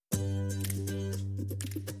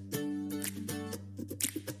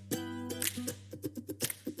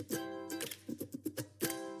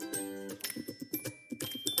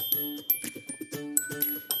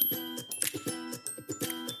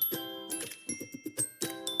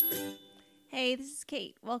Hey, this is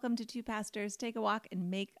Kate. Welcome to Two Pastors Take a Walk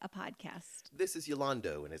and Make a Podcast. This is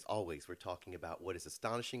Yolando, and as always, we're talking about what is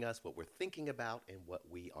astonishing us, what we're thinking about, and what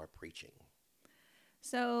we are preaching.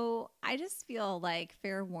 So I just feel like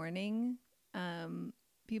fair warning.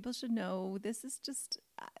 People should know this is just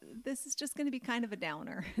going to be kind of a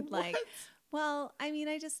downer. Like, well, I mean,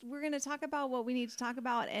 we're going to talk about what we need to talk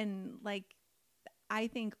about, and like, I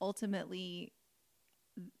think ultimately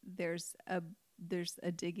there's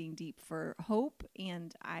a digging deep for hope,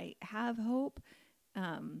 and I have hope,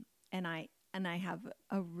 and I have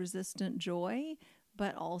a resistant joy,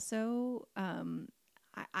 but also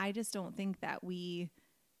I just don't think that we're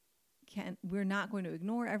not going to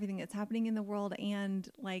ignore everything that's happening in the world, and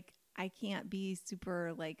like I can't be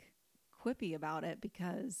super like quippy about it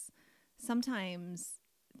because sometimes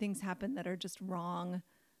things happen that are just wrong,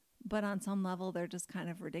 but on some level they're just kind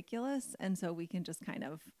of ridiculous, and so we can just kind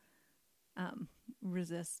of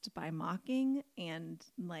resist by mocking, and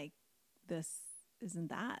like this isn't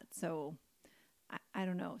that. So I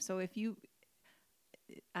don't know. So if you,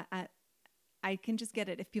 I can just get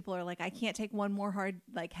it. If people are like, I can't take one more hard,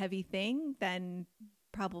 like heavy thing, then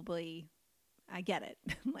probably I get it.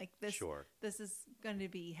 Like this, Sure. This is going to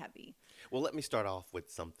be heavy. Well, let me start off with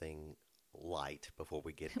something light before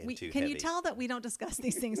we get into Can heavy. you tell that we don't discuss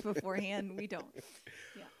these things beforehand? We don't.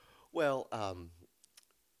 Yeah. Well,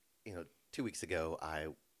 2 weeks ago, I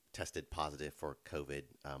tested positive for COVID,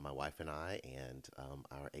 my wife and I, and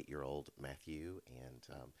our 8-year-old Matthew.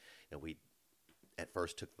 And we at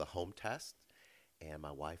first took the home test, and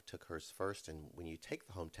my wife took hers first. And when you take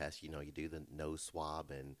the home test, you do the nose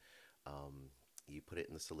swab, and you put it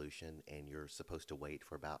in the solution, and you're supposed to wait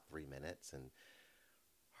for about 3 minutes. And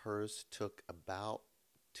hers took about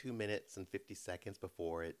 2 minutes and 50 seconds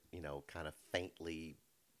before it, kind of faintly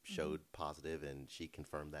showed positive, and she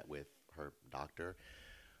confirmed that with her doctor.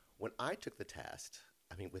 When I took the test,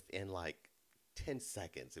 I mean, within like 10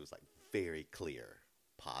 seconds, it was like very clear,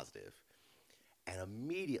 positive. And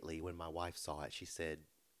immediately when my wife saw it, she said,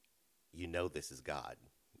 this is God.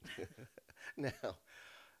 Now,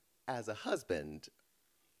 as a husband,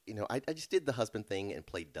 I just did the husband thing and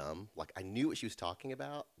played dumb. Like, I knew what she was talking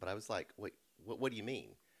about, but I was like, wait, what do you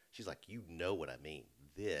mean? She's like, you know what I mean.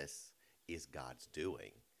 This is God's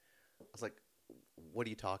doing. I was like, what are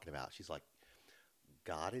you talking about? She's like,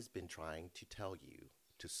 God has been trying to tell you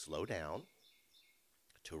to slow down,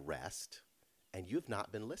 to rest, and you've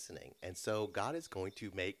not been listening. And so God is going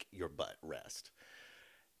to make your butt rest.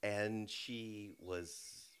 And she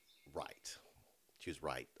was right. She was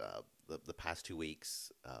right. The past 2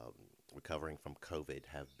 weeks, recovering from COVID,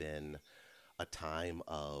 have been a time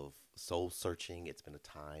of soul searching. It's been a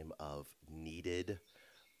time of needed,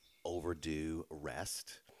 overdue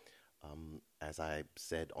rest. As I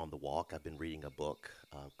said on the walk, I've been reading a book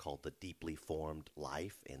called The Deeply Formed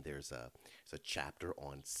Life, and there's a chapter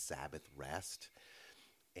on Sabbath rest.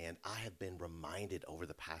 And I have been reminded over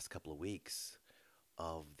the past couple of weeks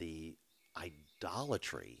of the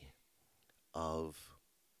idolatry of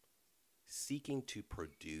seeking to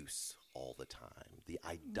produce all the time, the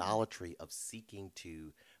idolatry of seeking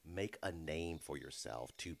to make a name for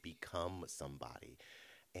yourself, to become somebody.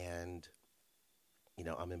 And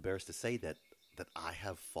I'm embarrassed to say that I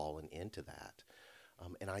have fallen into that.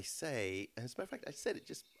 And I say, and as a matter of fact, I said it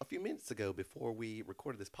just a few minutes ago before we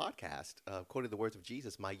recorded this podcast, quoted the words of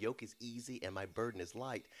Jesus, my yoke is easy and my burden is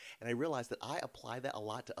light. And I realized that I apply that a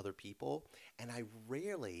lot to other people, and I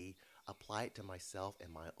rarely apply it to myself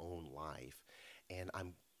and my own life. And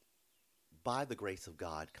I'm, by the grace of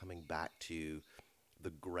God, coming back to the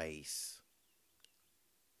grace,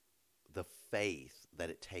 the faith that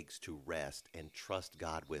it takes to rest and trust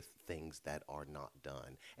God with things that are not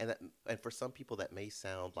done. And for some people that may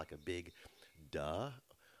sound like a big duh,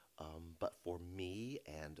 but for me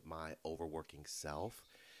and my overworking self,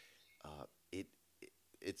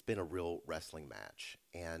 it's been a real wrestling match.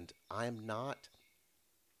 And I'm not,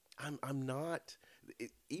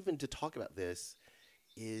 even to talk about this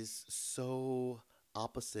is so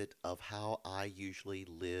opposite of how I usually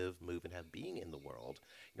live, move, and have being in the world.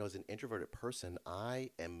 As an introverted person,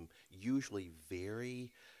 I am usually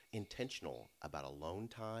very intentional about alone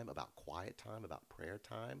time, about quiet time, about prayer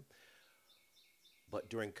time. But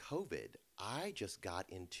during COVID, I just got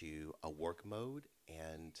into a work mode,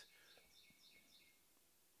 and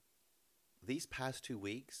these past 2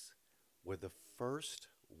 weeks were the first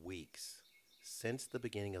weeks since the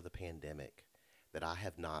beginning of the pandemic that I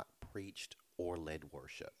have not preached or led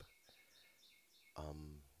worship.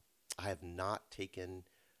 I have not taken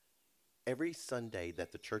every Sunday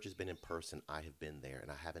that the church has been in person, I have been there,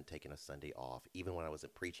 and I haven't taken a Sunday off. Even when I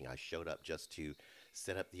wasn't preaching, I showed up just to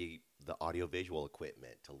set up the audiovisual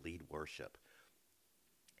equipment, to lead worship.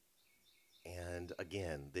 And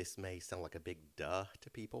again, this may sound like a big duh to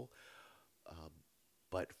people,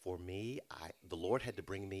 but for me, the Lord had to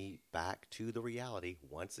bring me back to the reality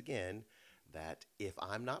once again that if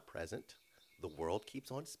I'm not present, the world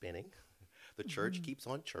keeps on spinning, the church keeps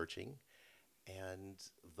on churching, and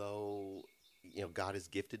though God has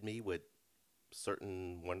gifted me with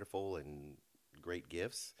certain wonderful and great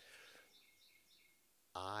gifts,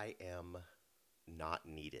 I am not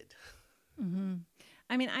needed. Mm-hmm.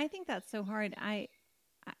 I mean, I think that's so hard. I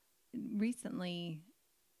recently,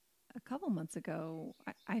 a couple months ago,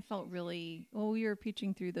 I felt really, well, we were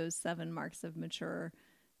preaching through those 7 marks of mature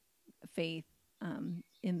faith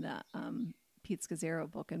in the Pete Scazzero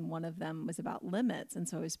book, and one of them was about limits. And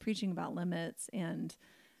so I was preaching about limits, and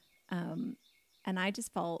I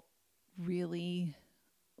just felt really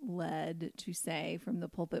led to say from the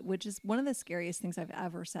pulpit, which is one of the scariest things I've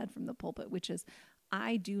ever said from the pulpit, which is,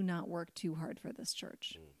 I do not work too hard for this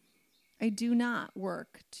church. I do not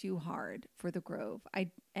work too hard for the Grove.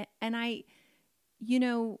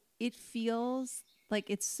 It feels like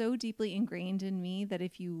it's so deeply ingrained in me that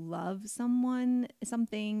if you love something,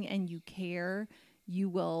 and you care, you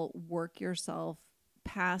will work yourself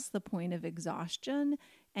past the point of exhaustion.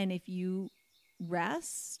 And if you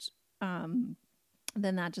rest, then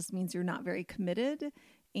that just means you're not very committed.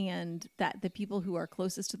 And that the people who are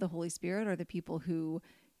closest to the Holy Spirit are the people who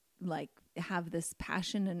have this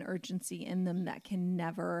passion and urgency in them that can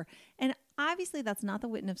never, and obviously that's not the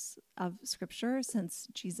witness of Scripture, since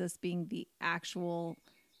Jesus being the actual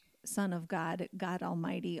Son of God, God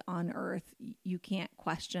Almighty on earth, you can't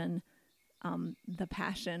question the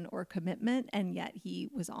passion or commitment, and yet he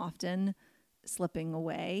was often slipping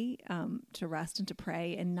away to rest and to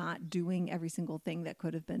pray and not doing every single thing that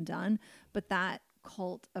could have been done. But that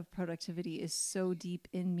cult of productivity is so deep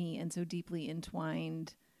in me and so deeply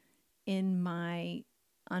entwined in my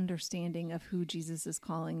understanding of who Jesus is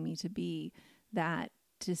calling me to be, that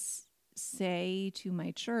to say to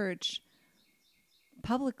my church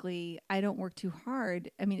publicly, I don't work too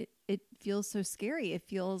hard. I mean, it feels so scary. It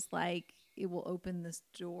feels like it will open this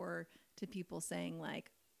door to people saying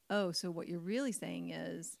like, oh, so what you're really saying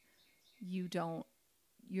is you're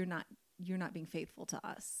not being faithful to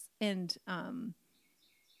us.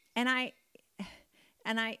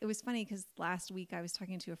 It was funny because last week I was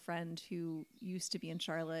talking to a friend who used to be in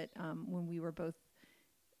Charlotte when we were both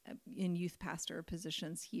in youth pastor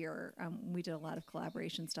positions here. We did a lot of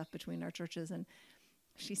collaboration stuff between our churches. And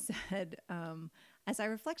she said, as I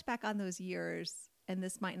reflect back on those years, and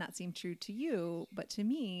this might not seem true to you, but to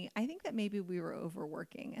me, I think that maybe we were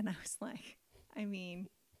overworking. And I was like, I mean,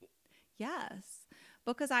 yes,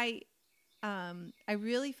 because I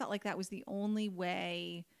really felt like that was the only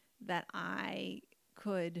way that I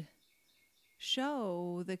could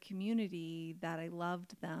show the community that I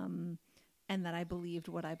loved them and that I believed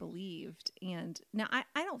what I believed. And now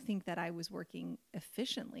I don't think that I was working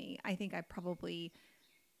efficiently. I think I probably,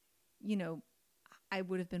 I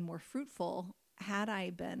would have been more fruitful had I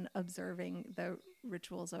been observing the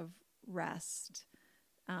rituals of rest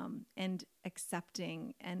and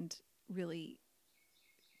accepting and really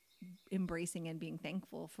embracing and being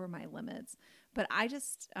thankful for my limits. But I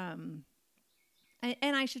just, and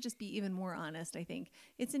I should just be even more honest, I think.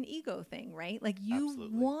 It's an ego thing, right? Like you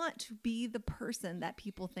Absolutely. want to be the person that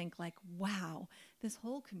people think like, wow, this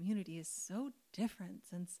whole community is so different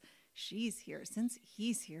since she's here, since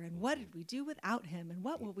he's here. And what did we do without him? And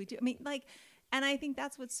what will we do? I mean, and I think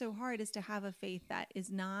that's what's so hard, is to have a faith that is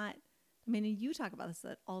not, I mean, you talk about this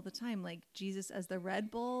all the time, like Jesus as the Red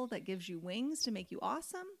Bull that gives you wings to make you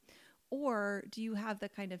awesome. Or do you have the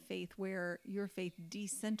kind of faith where your faith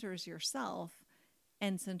decenters yourself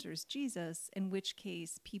and centers Jesus, in which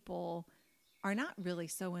case people are not really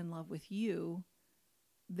so in love with you.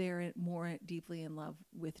 They're more deeply in love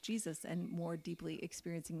with Jesus and more deeply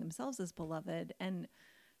experiencing themselves as beloved. And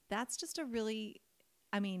that's just a really,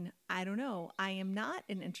 I mean, I don't know. I am not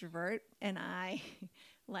an introvert, and I,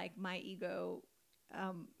 like, my ego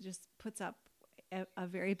just puts up a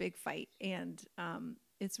very big fight. And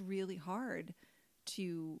it's really hard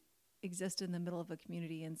to exist in the middle of a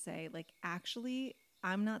community and say, like, actually,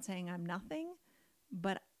 I'm not saying I'm nothing,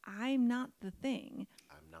 but I'm not the thing.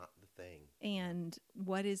 I'm not the thing. And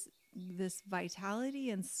what is this vitality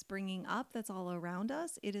and springing up that's all around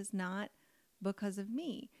us? It is not because of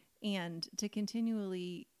me. And to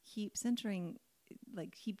continually keep decentering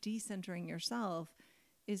yourself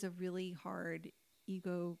is a really hard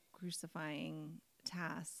ego crucifying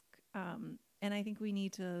task And I think we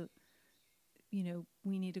need to,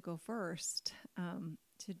 go first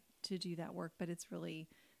to do that work. But it's really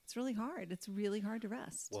hard. It's really hard to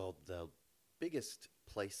rest. Well, the biggest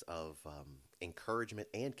place of encouragement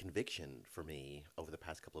and conviction for me over the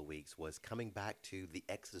past couple of weeks was coming back to the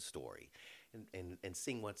Exodus story and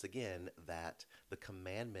seeing once again that the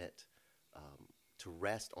commandment to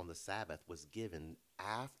rest on the Sabbath was given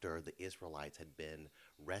after the Israelites had been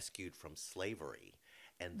rescued from slavery,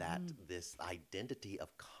 and that this identity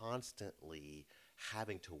of constantly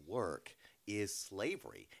having to work is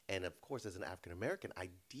slavery. And of course, as an African American, I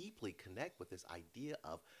deeply connect with this idea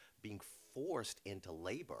of being forced into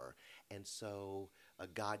labor. And so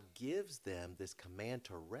God gives them this command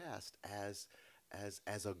to rest as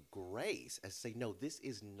a grace, as say, no, this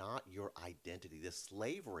is not your identity. This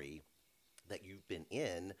slavery that you've been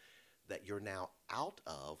in, that you're now out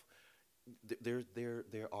of, there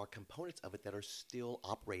are components of it that are still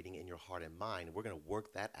operating in your heart and mind. And we're going to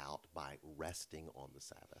work that out by resting on the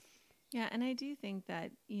Sabbath. Yeah, and I do think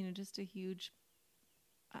that, just a huge,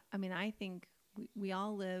 I think we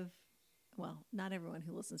all live, well, not everyone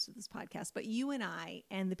who listens to this podcast, but you and I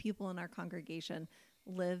and the people in our congregation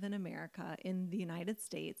live in America, in the United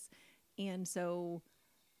States. And so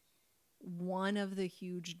one of the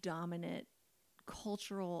huge dominant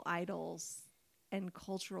cultural idols and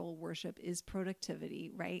cultural worship is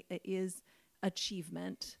productivity, right? It is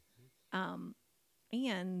achievement.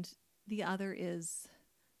 And the other is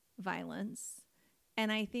violence.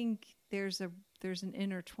 And I think there's an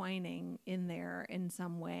intertwining in there in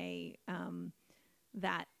some way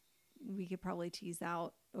that we could probably tease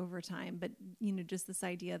out over time. But, just this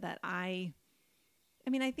idea that I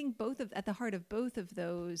think at the heart of both of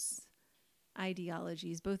those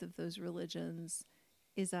ideologies, both of those religions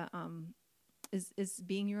is is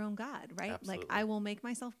being your own God, right? Absolutely. Like, I will make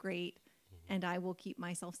myself great and I will keep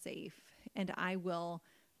myself safe and I will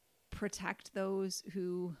protect those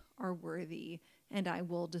who are worthy and I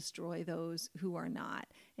will destroy those who are not.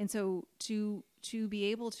 And so to be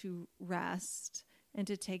able to rest and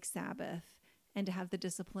to take Sabbath and to have the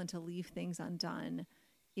discipline to leave things undone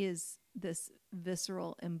is this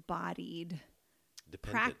visceral, embodied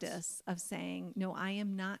practice of saying, no, I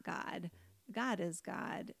am not God. God is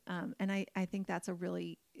God. And I think that's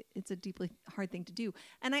it's a deeply hard thing to do.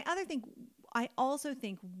 And I also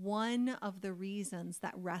think one of the reasons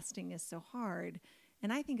that resting is so hard,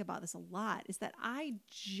 and I think about this a lot, is that I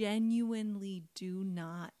genuinely do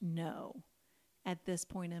not know at this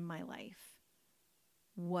point in my life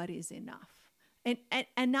what is enough. And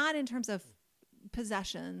not in terms of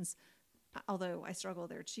possessions, although I struggle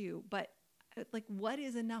there too, but like, what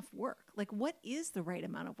is enough work? Like, what is the right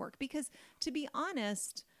amount of work? Because to be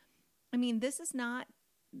honest, this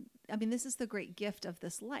is the great gift of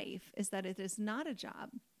this life, is that it is not a job.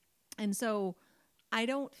 And so I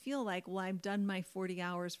don't feel like, well, I've done my 40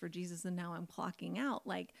 hours for Jesus and now I'm clocking out.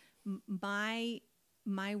 Like, my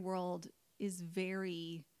world is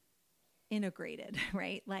very integrated,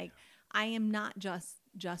 right? Like, I am not just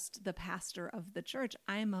the pastor of the church.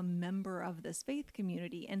 I am a member of this faith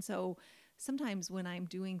community. And so sometimes when I'm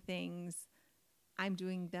doing things, I'm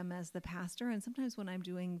doing them as the pastor. And sometimes when I'm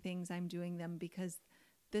doing things, I'm doing them because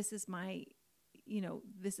this is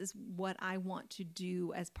this is what I want to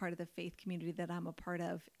do as part of the faith community that I'm a part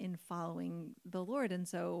of in following the Lord. And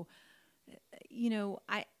so,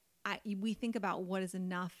 we think about what is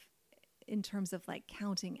enough in terms of like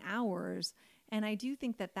counting hours. And I do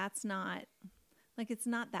think that that's not, like, it's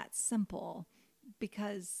not that simple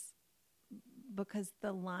because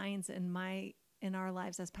the lines in our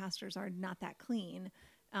lives as pastors are not that clean.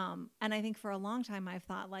 And I think for a long time I've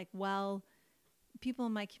thought, like, well, people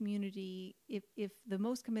in my community, if the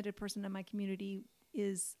most committed person in my community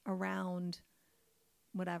is around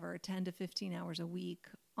whatever 10 to 15 hours a week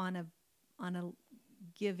on a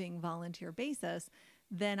giving volunteer basis,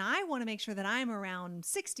 then I want to make sure that I'm around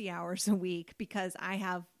 60 hours a week because I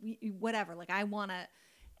have whatever, like, I want to,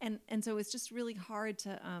 and so it's just really hard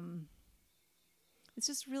to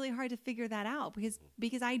figure that out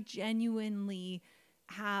because I genuinely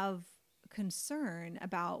have concern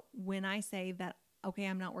about when I say that, okay,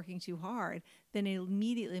 I'm not working too hard, then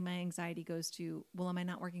immediately my anxiety goes to, well, am I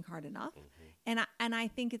not working hard enough? Mm-hmm. And I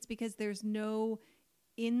think it's because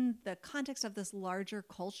in the context of this larger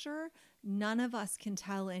culture, none of us can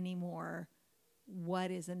tell anymore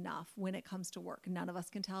what is enough when it comes to work. None of us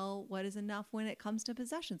can tell what is enough when it comes to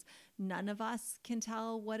possessions. None of us can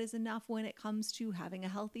tell what is enough when it comes to having a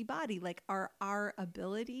healthy body. Like, our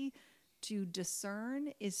ability to discern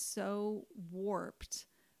is so warped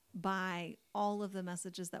by all of the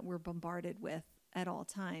messages that we're bombarded with at all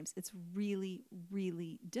times, it's really,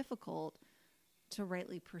 really difficult to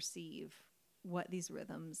rightly perceive what these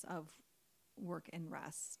rhythms of work and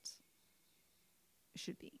rest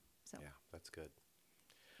should be. So Yeah, that's good.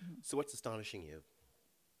 So what's astonishing you?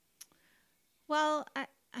 well,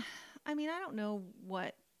 I mean, I don't know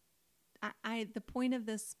what the point of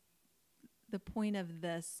this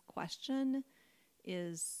question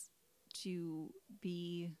is to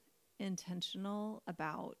be intentional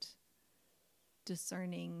about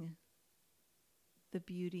discerning the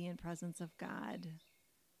beauty and presence of God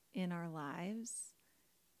in our lives.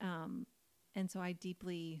 And so I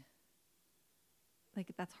deeply,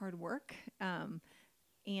 like, that's hard work.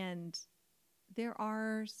 And there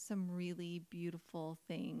are some really beautiful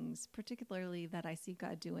things, particularly that I see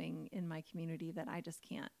God doing in my community that I just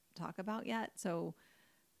can't talk about yet. So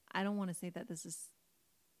I don't want to say that this is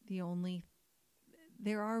the only.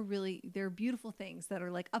 There are beautiful things that are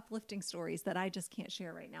like uplifting stories that I just can't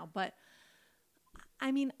share right now. But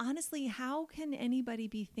I mean, honestly, how can anybody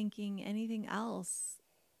be thinking anything else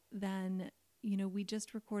than, we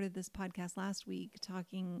just recorded this podcast last week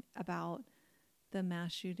talking about the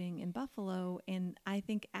mass shooting in Buffalo. And I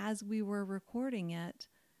think as we were recording it,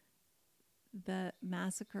 the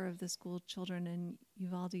massacre of the school children in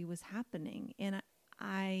Uvalde was happening. And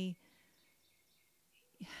I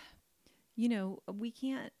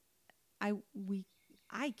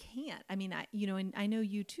can't, I mean, and I know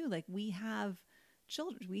you too, like we have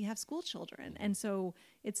school children. And so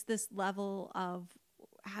it's this level of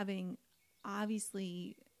having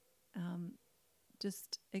obviously,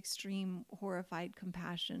 just extreme horrified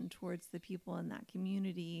compassion towards the people in that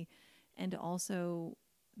community. And also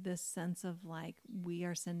this sense of like, we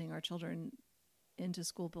are sending our children into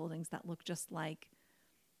school buildings that look just like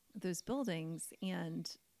those buildings,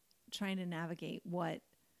 and trying to navigate what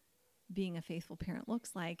being a faithful parent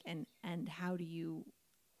looks like, and how do you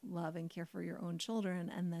love and care for your own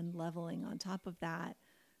children, and then leveling on top of that,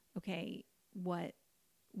 okay, what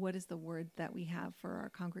is the word that we have for our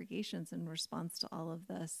congregations in response to all of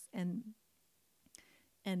this? And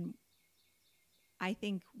I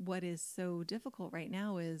think what is so difficult right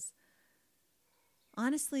now is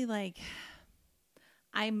honestly, like,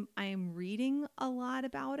 I'm reading a lot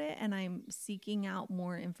about it and I'm seeking out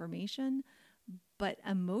more information, but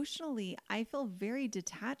emotionally I feel very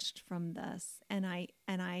detached from this, and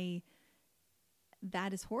I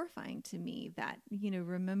that is horrifying to me, that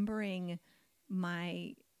remembering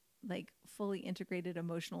my like fully integrated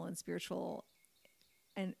emotional and spiritual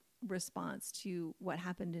and response to what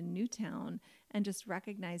happened in Newtown, and just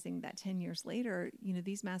recognizing that 10 years later,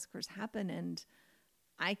 these massacres happen, and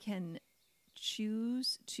I can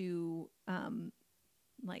choose to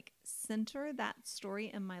like center that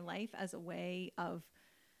story in my life as a way of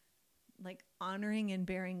like honoring and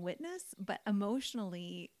bearing witness, but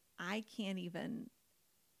emotionally I can't even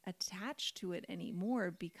attach to it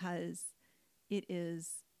anymore, because it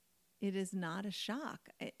is not a shock.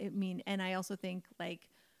 I mean, and I also think like,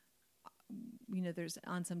 there's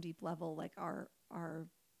on some deep level, like our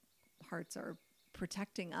hearts are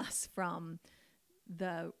protecting us from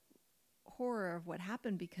the horror of what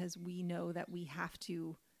happened, because we know that we have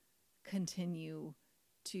to continue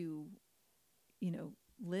to,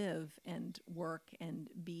 live and work and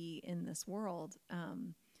be in this world.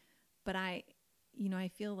 But I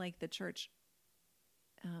feel like the church,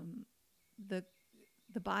 the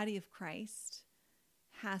body of Christ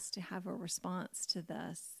has to have a response to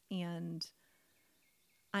this. And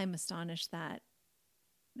I'm astonished that,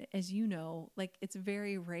 as you know, like it's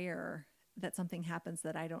very rare that something happens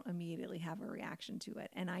that I don't immediately have a reaction to it.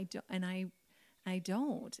 And I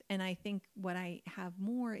don't. And I think what I have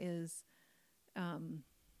more is, and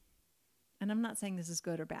I'm not saying this is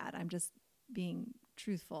good or bad, I'm just being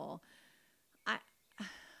truthful.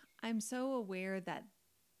 I'm so aware that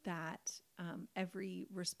every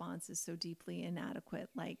response is so deeply inadequate.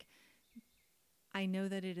 Like, I know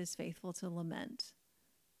that it is faithful to lament.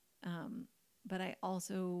 But I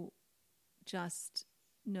also just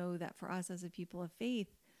know that for us as a people of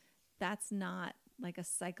faith, that's not like a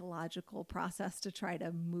psychological process to try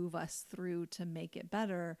to move us through to make it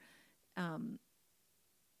better.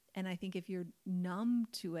 And I think if you're numb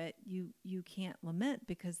to it, you can't lament,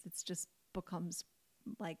 because it's just becomes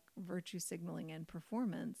like virtue signaling and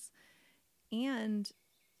performance. And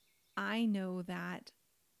I know that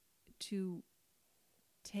to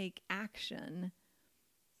take action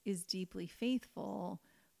is deeply faithful,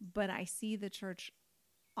 but I see the church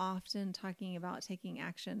often talking about taking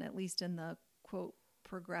action, at least in the quote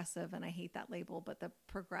progressive, and I hate that label, but the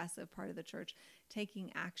progressive part of the church,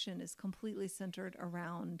 taking action is completely centered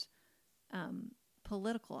around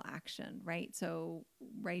political action, right? So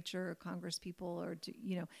write your Congress people or do,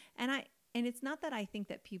 and it's not that I think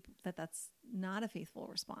that that's not a faithful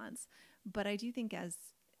response, but I do think as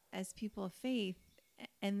people of faith,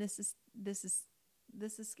 and this is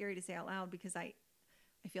scary to say out loud because I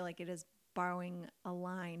feel like it is borrowing a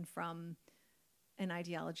line from an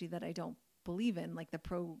ideology that I don't believe in, like the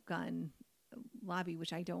pro-gun lobby,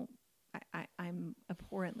 which I'm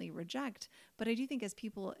abhorrently reject. But I do think as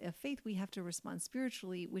people of faith, we have to respond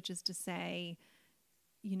spiritually, which is to say,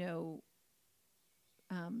 we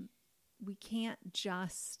can't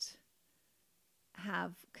just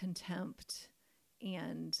have contempt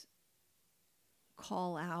and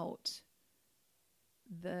call out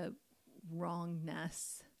the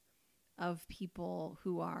wrongness of people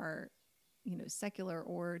who are, secular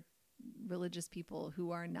or religious people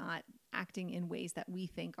who are not acting in ways that we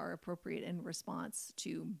think are appropriate in response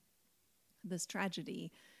to this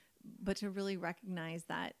tragedy, but to really recognize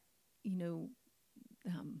that,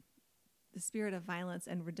 the spirit of violence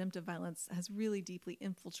and redemptive violence has really deeply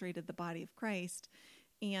infiltrated the body of Christ.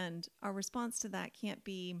 And our response to that can't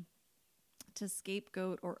be to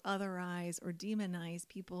scapegoat or otherize or demonize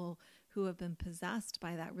people who have been possessed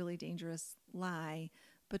by that really dangerous lie,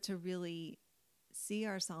 but to really see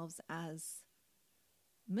ourselves as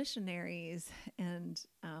missionaries and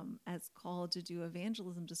as called to do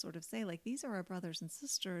evangelism, to sort of say, like, these are our brothers and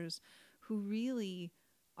sisters who really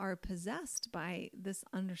are possessed by this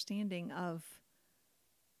understanding of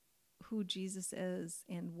who Jesus is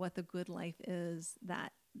and what the good life is,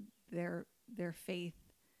 that their faith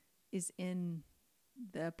is in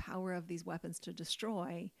the power of these weapons to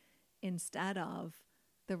destroy instead of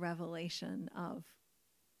the revelation of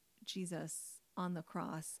Jesus on the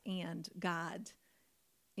cross and God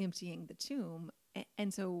emptying the tomb.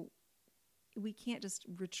 And so we can't just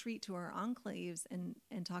retreat to our enclaves and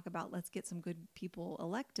talk about, let's get some good people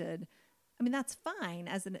elected. I mean, that's fine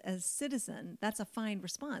as a citizen. That's a fine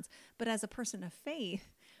response. But as a person of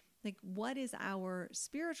faith, like, what is our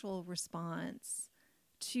spiritual response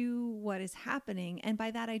to what is happening? And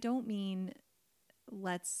by that, I don't mean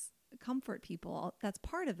let's comfort people. That's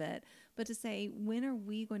part of it. But to say, when are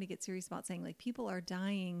we going to get serious about saying, like, people are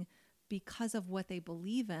dying because of what they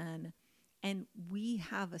believe in, and we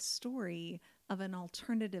have a story of an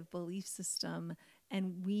alternative belief system,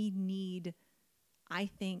 and we need, I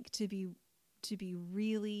think, to be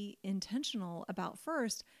really intentional about,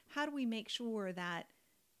 first, how do we make sure that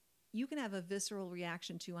you can have a visceral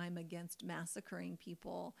reaction to, I'm against massacring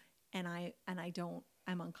people, and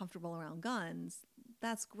I'm uncomfortable around guns.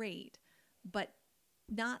 That's great. But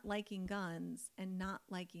not liking guns and not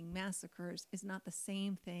liking massacres is not the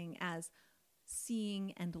same thing as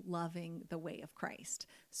seeing and loving the way of Christ.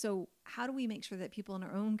 So how do we make sure that people in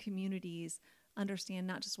our own communities understand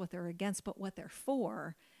not just what they're against, but what they're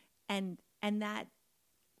for, and that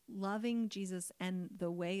loving Jesus and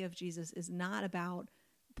the way of Jesus is not about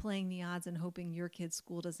playing the odds and hoping your kid's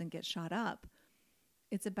school doesn't get shot up.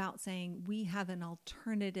 It's about saying we have an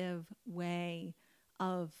alternative way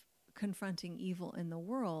of confronting evil in the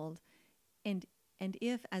world. And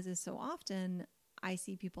if, as is so often, I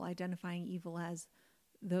see people identifying evil as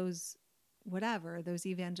those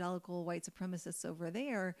evangelical white supremacists over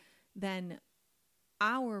there, then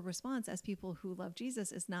our response as people who love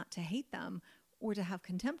Jesus is not to hate them or to have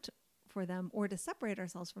contempt for them or to separate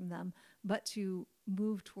ourselves from them, but to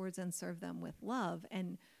move towards and serve them with love.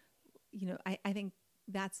 And, I think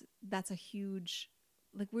that's a huge,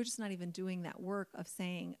 like, we're just not even doing that work of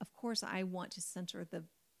saying, of course, I want to center the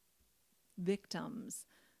victims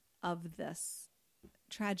of this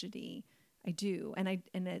tragedy. I do.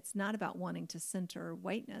 And it's not about wanting to center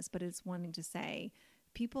whiteness, but it's wanting to say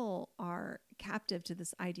people are captive to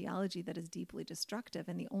this ideology that is deeply destructive.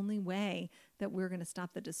 And the only way that we're going to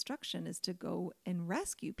stop the destruction is to go and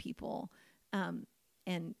rescue people. And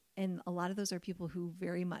a lot of those are people who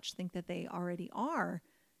very much think that they already are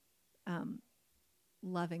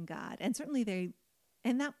loving God. And certainly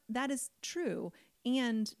that is true.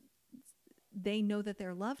 And they know that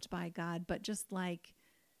they're loved by God, but just like,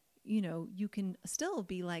 you can still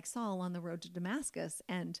be like Saul on the road to Damascus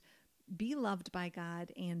and be loved by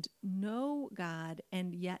God and know God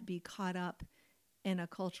and yet be caught up in a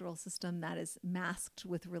cultural system that is masked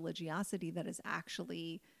with religiosity, that is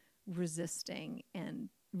actually resisting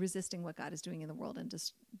what God is doing in the world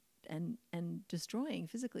and destroying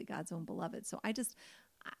physically God's own beloved. So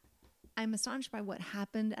I'm astonished by what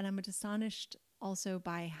happened, and I'm astonished also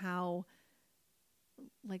by how,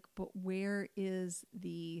 but where is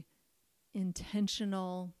the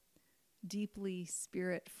intentional, deeply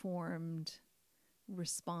spirit-formed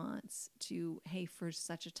response to, hey, for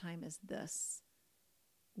such a time as this,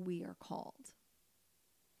 we are called?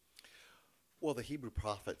 Well, the Hebrew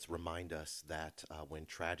prophets remind us that when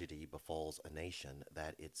tragedy befalls a nation,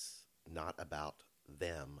 that it's not about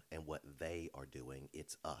them and what they are doing,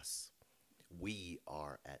 it's us. We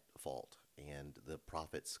are at fault. And the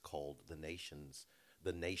prophets called the nation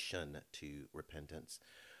to repentance.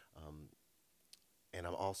 And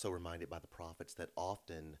I'm also reminded by the prophets that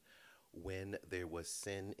often when there was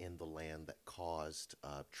sin in the land that caused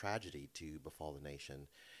tragedy to befall the nation,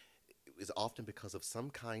 it was often because of some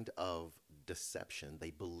kind of deception.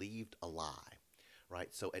 They believed a lie,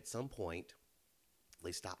 right? So at some point,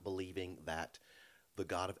 they stopped believing that the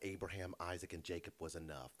God of Abraham, Isaac, and Jacob was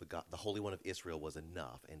enough. The Holy One of Israel was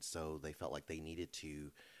enough. And so they felt like they needed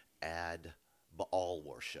to add Baal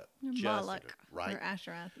worship. Moloch, right? Or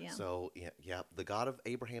Asheroth, yeah. So, yeah, the God of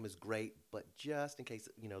Abraham is great, but just in case,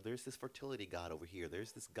 there's this fertility God over here.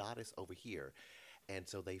 There's this goddess over here. And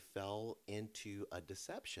so they fell into a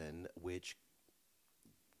deception which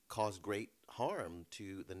caused great harm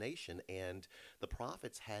to the nation. And the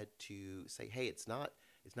prophets had to say, hey, it's not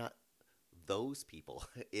those people.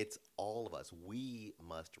 It's all of us. We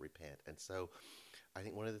must repent. And so I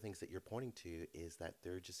think one of the things that you're pointing to is that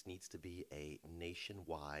there just needs to be a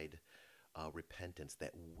nationwide repentance,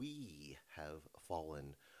 that we have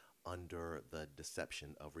fallen under the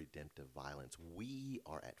deception of redemptive violence. We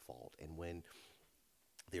are at fault. And when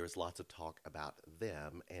there is lots of talk about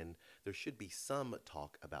them, and there should be some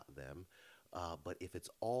talk about them, but if it's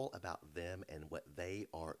all about them and what they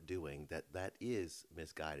are doing, that is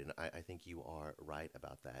misguided. And I think you are right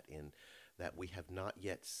about that, in that we have not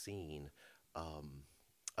yet seen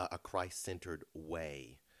a Christ-centered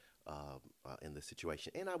way in this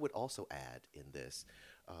situation. And I would also add in this,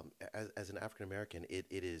 as an African American,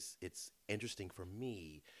 it's interesting for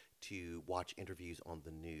me to watch interviews on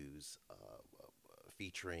the news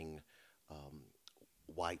featuring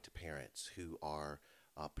white parents who are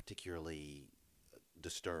particularly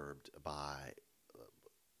disturbed by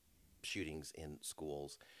shootings in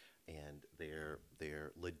schools and their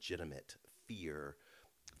legitimate fear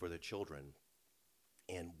for their children.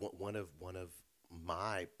 And one of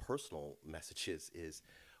my personal messages is,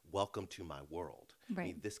 welcome to my world. Right. I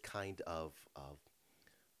mean, this kind of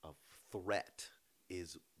threat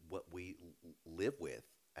is what we live with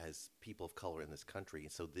as people of color in this country.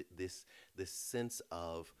 And so this sense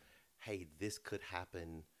of, hey, this could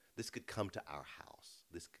happen, this could come to our house,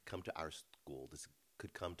 this could come to our school, this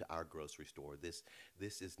could come to our grocery store. This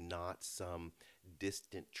is not some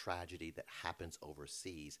distant tragedy that happens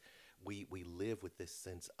overseas. We live with this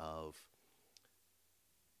sense of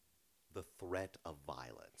the threat of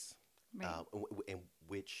violence, Right. and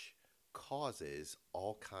which causes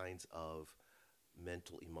all kinds of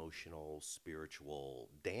mental, emotional, spiritual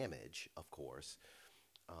damage, of course.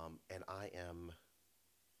 And I am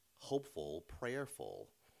hopeful, prayerful,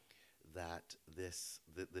 that this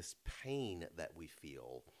pain that we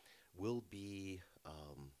feel will be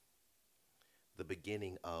the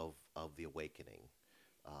beginning of the awakening.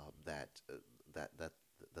 That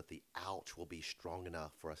the ouch will be strong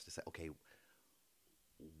enough for us to say, okay,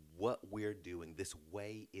 what we're doing, this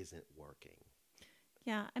way isn't working.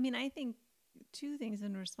 Yeah. I mean, I think two things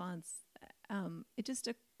in response. It just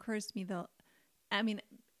occurs to me though, I mean,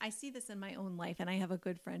 I see this in my own life, and I have a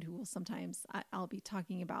good friend who will sometimes, I'll be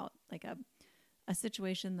talking about like a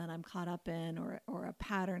situation that I'm caught up in, or a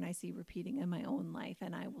pattern I see repeating in my own life.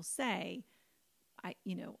 And I will say, I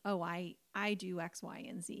do X, Y,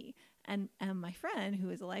 and Z. And my friend who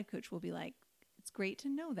is a life coach will be like, it's great to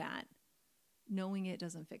know that. Knowing it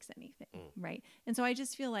doesn't fix anything, right? And so I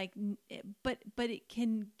just feel like, but it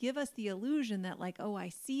can give us the illusion that like, oh, I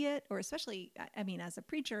see it, or especially, I mean, as a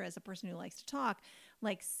preacher, as a person who likes to talk,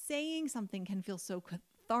 like saying something can feel so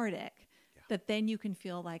cathartic that then you can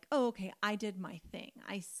feel like, oh, okay, I did my thing.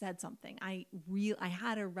 I said something. I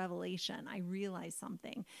had a revelation. I realized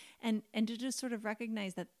something, and to just sort of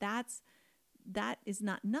recognize that is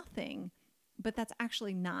not nothing, but that's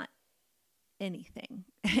actually not anything.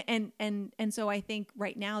 And so I think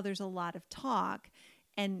right now there's a lot of talk,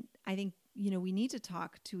 and I think, we need to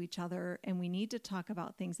talk to each other and we need to talk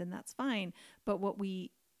about things, and that's fine. But what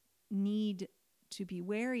we need to be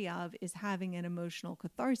wary of is having an emotional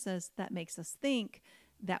catharsis that makes us think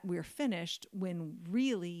that we're finished, when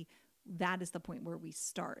really that is the point where we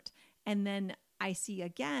start. And then I see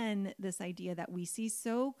again this idea that we see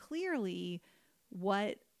so clearly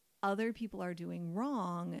what other people are doing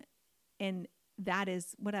wrong, and that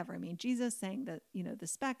is whatever. I mean, Jesus saying that, the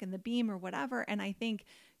speck and the beam or whatever. And I think,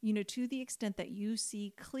 to the extent that you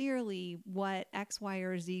see clearly what X, Y,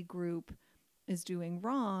 or Z group is doing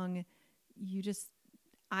wrong,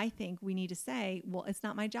 I think we need to say, well, it's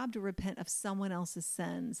not my job to repent of someone else's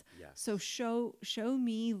sins. Yes. So show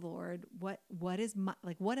me, Lord, what is my,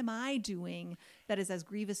 like, what am I doing that is as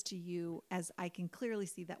grievous to you as I can clearly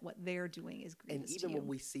see that what they're doing is grievous to you. And even when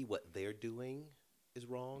we see what they're doing is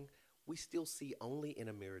wrong, we still see only in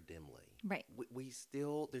a mirror dimly. Right. We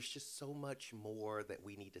still, there's just so much more that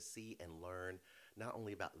we need to see and learn, not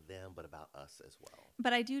only about them, but about us as well.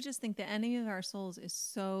 But I do just think the enemy of our souls is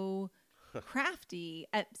so crafty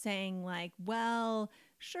at saying like, well,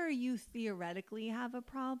 sure, you theoretically have a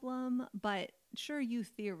problem, but sure, you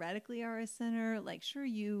theoretically are a sinner. Like, sure,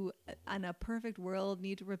 you in a perfect world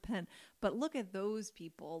need to repent, but look at those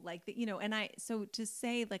people, like, and so to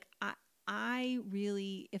say, like, I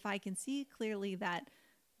really, if I can see clearly that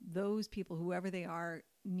those people, whoever they are,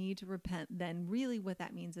 need to repent, then really what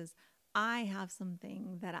that means is I have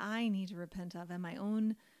something that I need to repent of, and my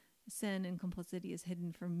own sin and complicity is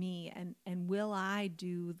hidden from me. And will I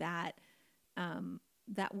do that,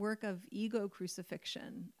 that work of ego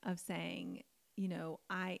crucifixion of saying,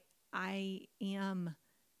 I am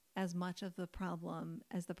as much of the problem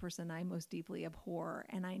as the person I most deeply abhor,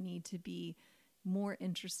 and I need to be more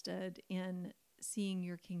interested in seeing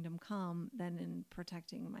your kingdom come than in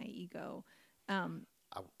protecting my ego. I'm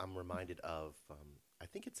reminded of, I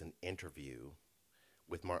think it's an interview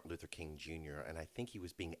with Martin Luther King Jr., and I think he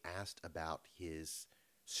was being asked about his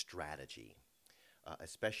strategy,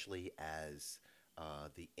 especially as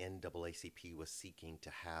the NAACP was seeking to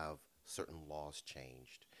have certain laws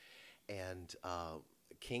changed. And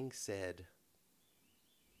King said,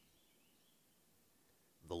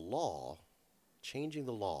 changing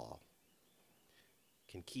the law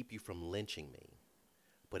can keep you from lynching me,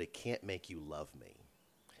 but it can't make you love me.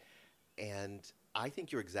 And I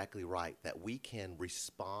think you're exactly right that we can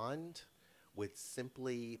respond with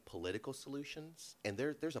simply political solutions, and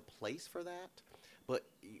there's a place for that. But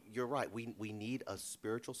you're right. We need a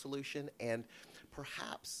spiritual solution, and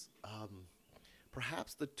perhaps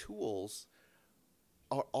the tools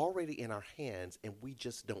are already in our hands, and we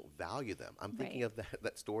just don't value them. I'm thinking of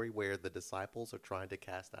that story where the disciples are trying to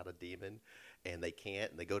cast out a demon, and they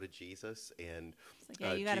can't, and they go to Jesus, and it's like,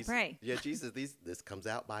 yeah, you got to pray. Yeah, Jesus, this comes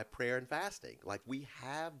out by prayer and fasting. Like, we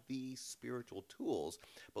have these spiritual tools,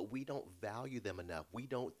 but we don't value them enough. We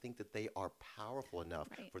don't think that they are powerful enough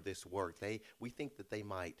for this work. We think that they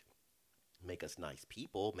might make us nice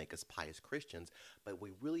people, make us pious Christians, but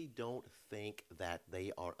we really don't think that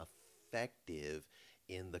they are effective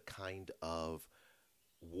in the kind of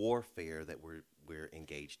warfare that we're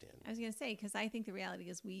engaged in. I was going to say, because I think the reality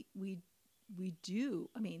is we do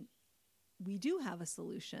have a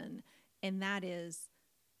solution, and that is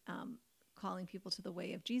calling people to the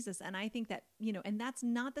way of Jesus. And I think that, and that's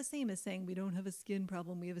not the same as saying we don't have a skin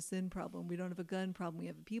problem, we have a sin problem, we don't have a gun problem, we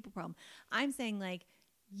have a people problem. I'm saying, like,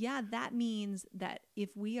 yeah, that means that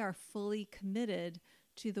if we are fully committed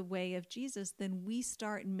to the way of Jesus, then we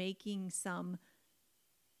start making some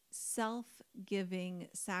self-giving,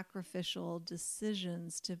 sacrificial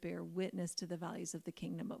decisions to bear witness to the values of the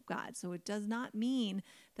kingdom of God. So it does not mean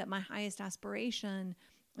that my highest aspiration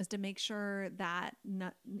is to make sure that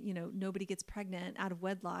nobody gets pregnant out of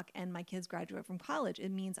wedlock and my kids graduate from college. It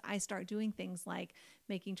means I start doing things like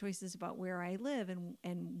making choices about where I live and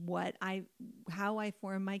how I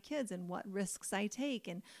form my kids and what risks I take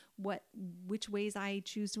and which ways I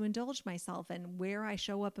choose to indulge myself and where I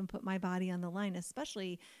show up and put my body on the line,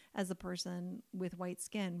 especially as a person with white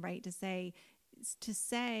skin, right? To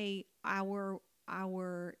say our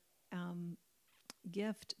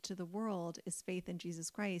gift to the world is faith in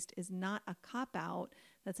Jesus Christ is not a cop-out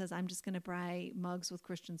that says I'm just going to buy mugs with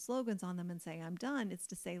Christian slogans on them and say I'm done. It's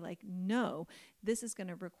to say, like, no, this is going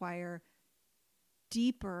to require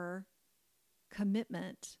deeper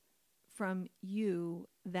commitment from you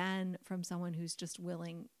than from someone who's just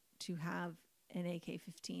willing to have an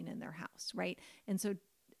AK-15 in their house, right? And so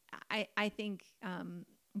I think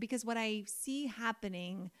because what I see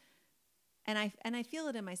happening, and I feel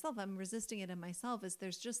it in myself, I'm resisting it in myself, is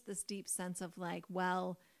there's just this deep sense of like,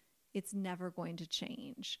 well, it's never going to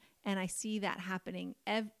change. And I see that happening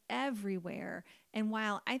everywhere. And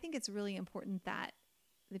while I think it's really important that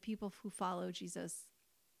the people who follow Jesus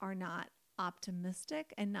are not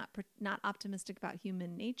optimistic and not optimistic about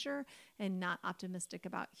human nature and not optimistic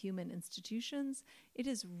about human institutions, it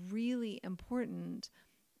is really important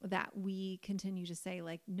that we continue to say,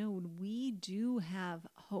 like, no, we do have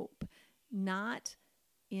hope. Not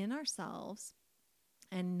in ourselves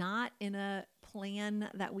and not in a plan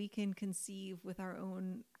that we can conceive with our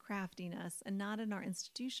own craftiness, and not in our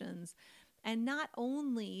institutions, and not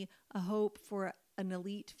only a hope for an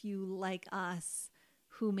elite few like us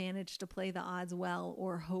who manage to play the odds well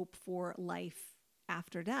or hope for life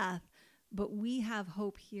after death. But we have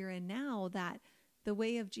hope here and now that the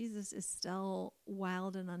way of Jesus is still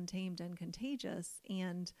wild and untamed and contagious.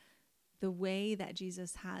 And the way that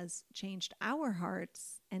Jesus has changed our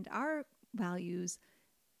hearts and our values,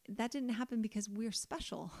 that didn't happen because we're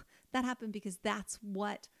special. That happened because that's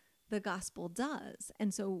what the gospel does.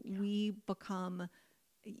 And so we become,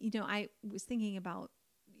 I was thinking about,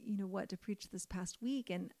 what to preach this past week.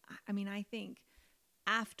 And I mean, I think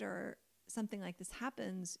after something like this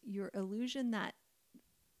happens, your illusion that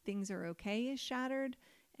things are okay is shattered,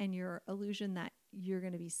 and your illusion that you're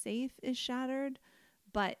going to be safe is shattered.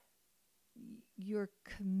 But your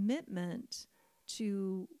commitment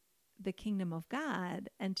to the kingdom of God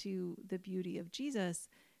and to the beauty of Jesus,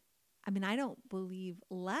 I mean, I don't believe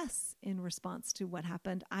less in response to what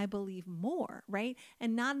happened. I believe more, right?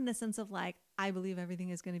 And not in the sense of like, I believe everything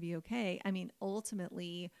is going to be okay. I mean,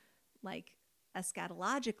 ultimately, like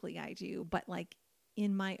eschatologically I do, but like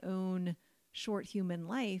in my own short human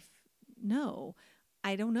life, no,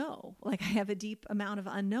 I don't know. Like I have a deep amount of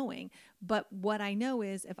unknowing. But what I know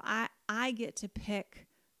is if I get to pick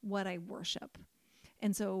what I worship.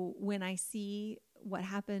 And so when I see what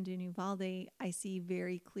happened in Uvalde, I see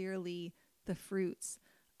very clearly the fruits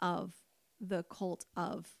of the cult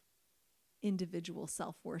of individual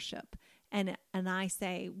self-worship. And I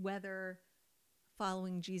say whether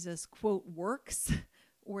following Jesus, quote, works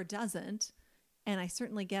or doesn't. And I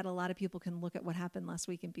certainly get a lot of people can look at what happened last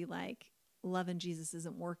week and be like, loving Jesus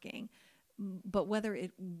isn't working. But whether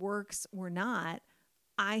it works or not,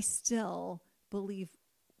 I still believe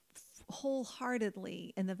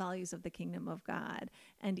wholeheartedly in the values of the kingdom of God,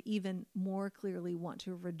 and even more clearly want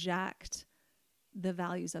to reject the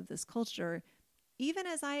values of this culture, even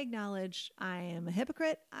as I acknowledge I am a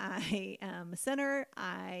hypocrite, I am a sinner,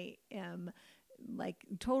 I am like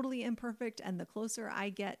totally imperfect, and the closer I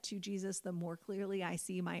get to Jesus, the more clearly I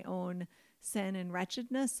see my own sin and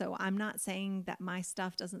wretchedness. So I'm not saying that my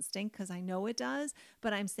stuff doesn't stink, because I know it does,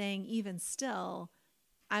 but I'm saying even still,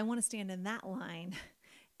 I want to stand in that line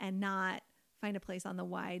and not find a place on the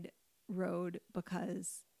wide road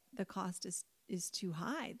because the cost is too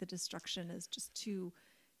high. The destruction is just too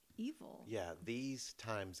evil. Yeah, these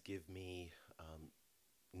times give me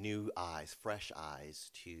new eyes, fresh eyes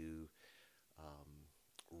to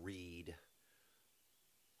read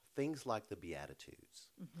things like the Beatitudes.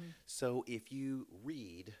 Mm-hmm. So if you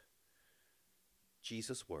read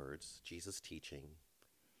Jesus' words, Jesus' teaching,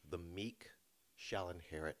 the meek shall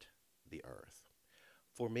inherit the earth.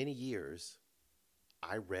 For many years,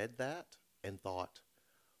 I read that and thought,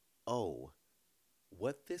 oh,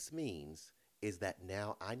 what this means is that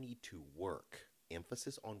now I need to work,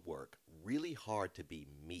 emphasis on work, really hard to be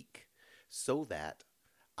meek so that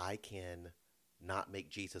I can not make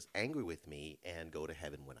Jesus angry with me and go to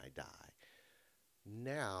heaven when I die.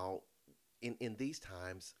 Now, in these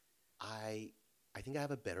times, I think I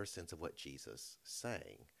have a better sense of what Jesus is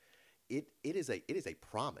saying. It is a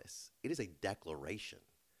promise. It is a declaration.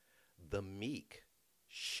 The meek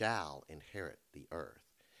shall inherit the earth.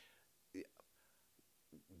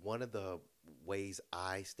 One of the ways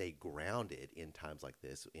I stay grounded in times like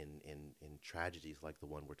this, in tragedies like the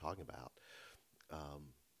one we're talking about,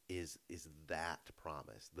 is that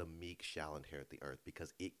promise. The meek shall inherit the earth,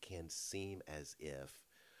 because it can seem as if,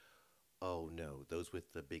 oh no, those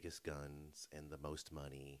with the biggest guns and the most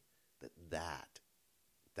money,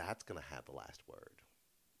 that's going to have the last word.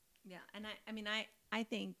 Yeah, and I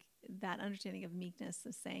think that understanding of meekness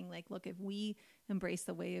is saying, like, look, if we embrace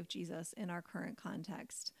the way of Jesus in our current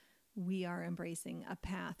context, we are embracing a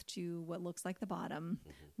path to what looks like the bottom,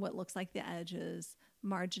 mm-hmm. what looks like the edges,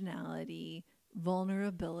 marginality,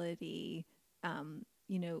 vulnerability,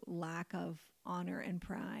 lack of honor and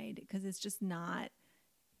pride, because it's just not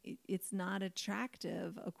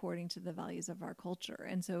attractive according to the values of our culture.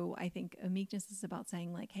 And so I think meekness is about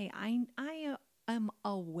saying, like, hey, I am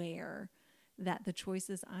aware that the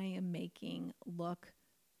choices I am making look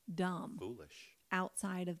dumb, foolish,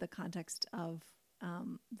 outside of the context of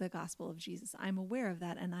the gospel of Jesus. I'm aware of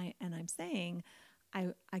that, and I'm saying,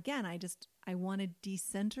 I want to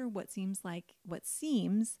decenter what seems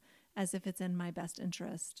as if it's in my best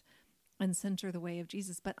interest, and center the way of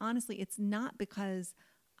Jesus. But honestly, it's not because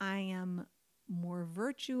I am more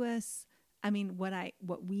virtuous. I mean,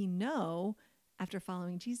 what we know after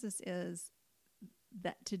following Jesus is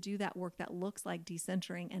that to do that work that looks like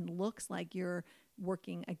decentering and looks like you're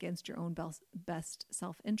working against your own best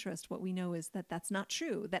self-interest, what we know is that that's not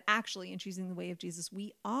true. That actually, in choosing the way of Jesus,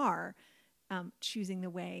 we are choosing the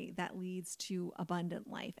way that leads to abundant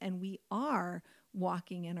life. And we are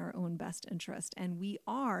walking in our own best interest. And we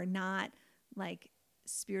are not like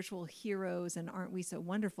spiritual heroes and aren't we so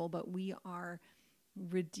wonderful, but we are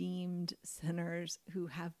redeemed sinners who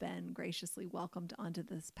have been graciously welcomed onto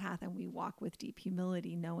this path, and we walk with deep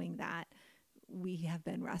humility knowing that we have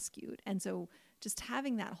been rescued. And so just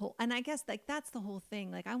having that whole, and I guess like that's the whole thing,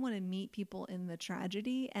 like I want to meet people in the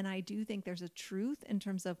tragedy, and I do think there's a truth in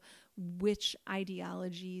terms of which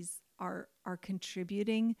ideologies are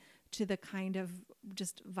contributing to the kind of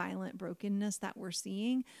just violent brokenness that we're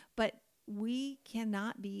seeing, but we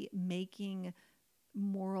cannot be making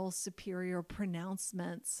moral superior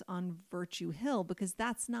pronouncements on Virtue Hill, because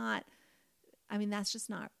that's not, I mean, that's just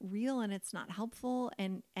not real, and it's not helpful,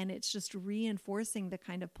 and it's just reinforcing the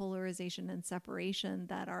kind of polarization and separation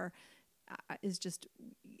that is just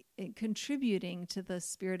contributing to the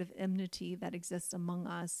spirit of enmity that exists among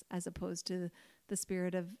us, as opposed to the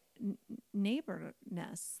spirit of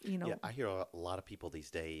neighborness. Yeah, I hear a lot of people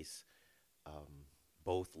these days,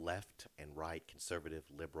 both left and right, conservative,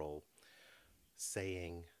 liberal,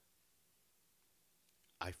 saying,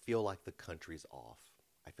 I feel like the country's off.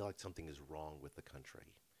 I feel like something is wrong with the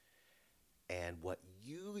country. And what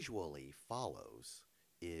usually follows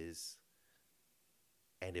is,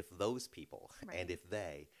 and if those people, right, and if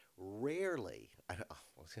they, rarely, I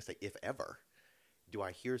was going to say if ever, do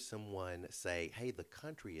I hear someone say, hey, the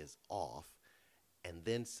country is off, and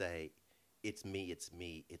then say, it's me,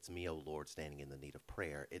 O Lord, standing in the need of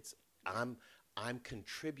prayer. It's, I'm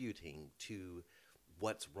contributing to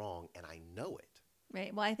what's wrong, and I know it.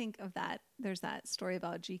 Right. Well, I think of that. There's that story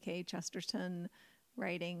about G.K. Chesterton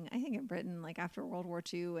writing, I think in Britain, like after World War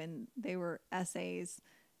II, and they were essays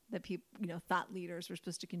that people, thought leaders were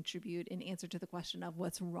supposed to contribute in answer to the question of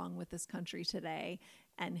what's wrong with this country today.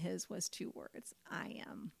 And his was 2 words: I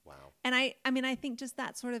am. Wow. And I mean, I think just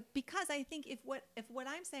that sort of, because I think if what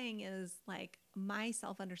I'm saying is like my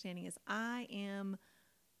self-understanding is I am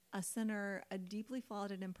a sinner, a deeply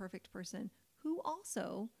flawed and imperfect person who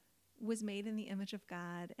also was made in the image of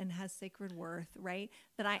God and has sacred worth, right?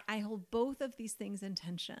 That I hold both of these things in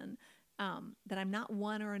tension, that I'm not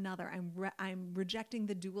one or another. I'm rejecting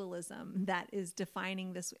the dualism that is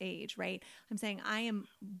defining this age, right? I'm saying I am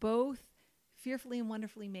both fearfully and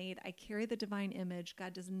wonderfully made. I carry the divine image.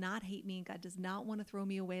 God does not hate me. God does not want to throw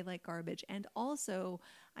me away like garbage. And also,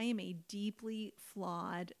 I am a deeply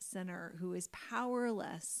flawed sinner who is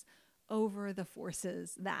powerless over the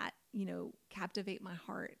forces that, captivate my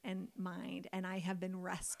heart and mind. And I have been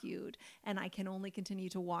rescued, and I can only continue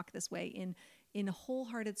to walk this way in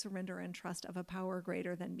wholehearted surrender and trust of a power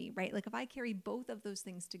greater than me, right? Like if I carry both of those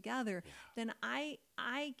things together, then I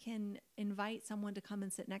can invite someone to come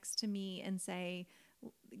and sit next to me and say,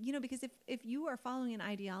 because if you are following an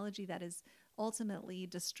ideology that is ultimately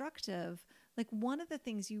destructive, like one of the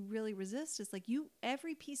things you really resist is like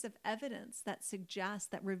every piece of evidence that suggests,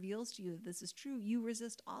 that reveals to you that this is true, you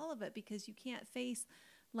resist all of it, because you can't face,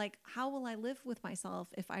 like, how will I live with myself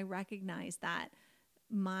if I recognize that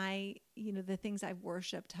my, the things I've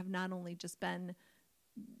worshiped have not only just been,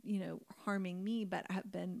 harming me, but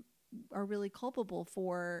are really culpable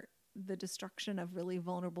for the destruction of really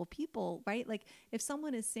vulnerable people, right? Like if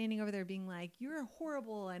someone is standing over there being like, you're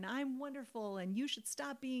horrible and I'm wonderful and you should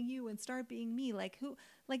stop being you and start being me,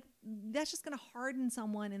 that's just going to harden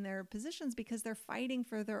someone in their positions, because they're fighting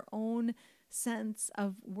for their own sense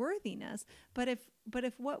of worthiness. But if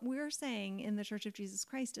what we're saying in the Church of Jesus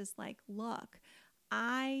Christ is like, look,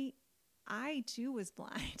 I too was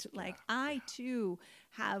blind. I too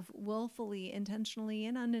have willfully, intentionally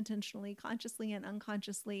and unintentionally, consciously and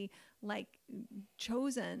unconsciously,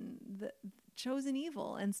 chosen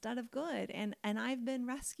evil instead of good. And I've been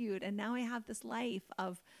rescued. And now I have this life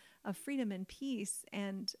of freedom and peace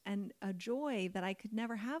and a joy that I could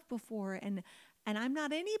never have before. And I'm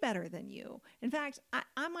not any better than you. In fact,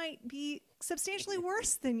 I might be substantially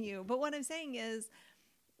worse than you. But what I'm saying is,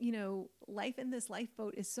 life in this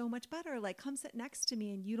lifeboat is so much better. Like, come sit next to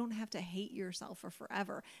me and you don't have to hate yourself for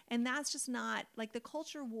forever. And that's just not, like, the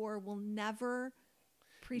culture war will never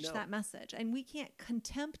preach that message. And we can't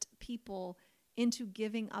contempt people into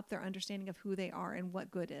giving up their understanding of who they are and what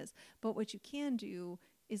good is. But what you can do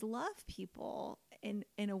is love people in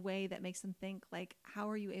a way that makes them think, like, how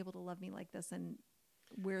are you able to love me like this? And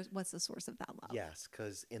what's the source of that love? Yes,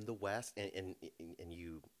 because in the West, and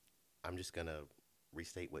you, I'm just going to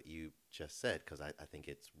restate what you just said, because I think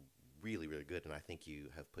it's really, really good. And I think you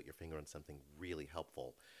have put your finger on something really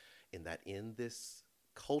helpful, in that in this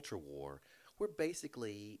culture war, we're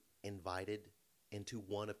basically invited into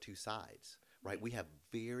one of two sides, right? We have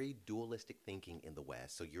very dualistic thinking in the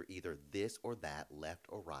West. So you're either this or that, left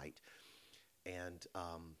or right. And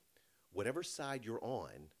whatever side you're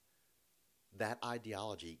on, that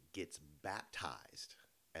ideology gets baptized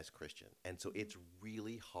as Christian. And so it's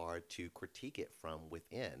really hard to critique it from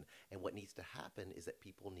within. And what needs to happen is that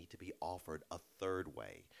people need to be offered a third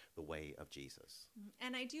way, the way of Jesus.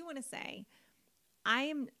 And I do want to say,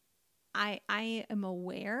 I am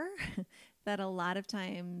aware that a lot of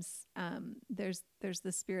times there's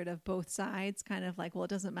the spirit of both sides, kind of like, well, it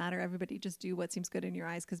doesn't matter. Everybody just do what seems good in your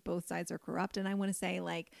eyes because both sides are corrupt. And I want to say,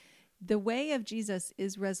 like, the way of Jesus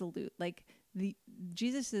is resolute. Like,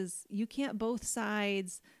 you can't both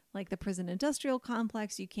sides, like the prison industrial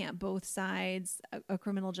complex. You can't both sides a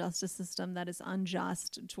criminal justice system that is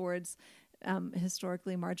unjust towards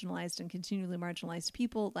historically marginalized and continually marginalized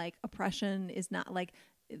people. Like, oppression is not, like,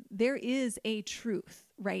 there is a truth,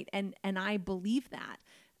 right? And I believe that.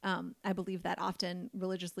 I believe that often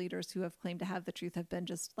religious leaders who have claimed to have the truth have been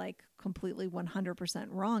just like completely 100%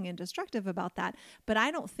 wrong and destructive about that. But I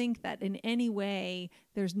don't think that in any way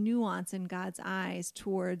there's nuance in God's eyes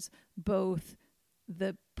towards both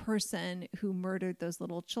the person who murdered those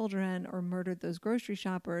little children or murdered those grocery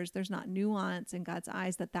shoppers. There's not nuance in God's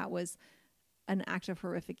eyes that was an act of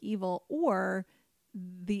horrific evil, or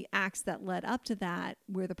the acts that led up to that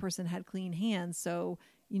where the person had clean hands. So,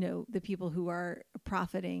 the people who are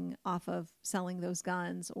profiting off of selling those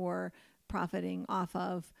guns or profiting off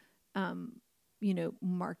of,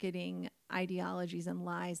 marketing ideologies and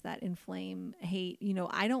lies that inflame hate.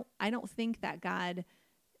 I don't think that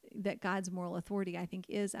God's moral authority, I think,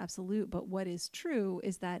 is absolute. But what is true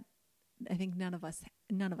is that I think none of us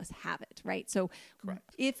have it, right? So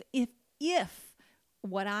Correct. if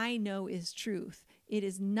what I know is truth, it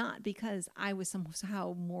is not because I was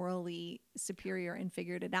somehow morally superior and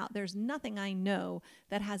figured it out. There's nothing I know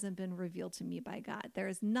that hasn't been revealed to me by God. There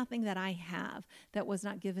is nothing that I have that was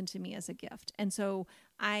not given to me as a gift. And so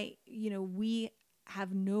we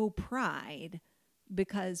have no pride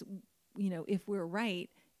because, if we're right,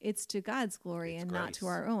 it's to God's glory and not to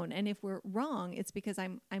our own. And if we're wrong, it's because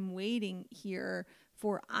I'm waiting here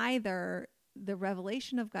for either the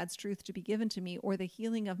revelation of God's truth to be given to me or the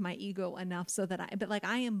healing of my ego enough so that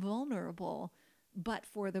I am vulnerable, but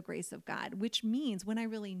for the grace of God, which means when I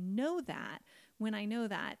really know that,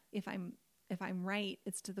 if I'm right,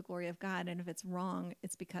 it's to the glory of God. And if it's wrong,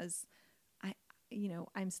 it's because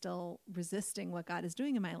I'm still resisting what God is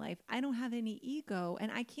doing in my life. I don't have any ego,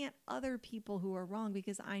 and I can't other people who are wrong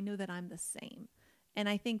because I know that I'm the same. And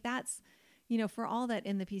I think that's, for all that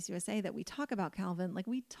in the PCUSA that we talk about Calvin, like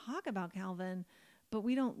we talk about Calvin, but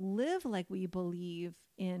we don't live like we believe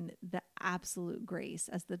in the absolute grace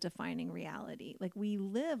as the defining reality. Like we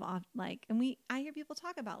live off I hear people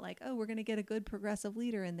talk about like, oh, we're going to get a good progressive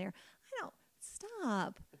leader in there.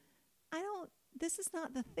 This is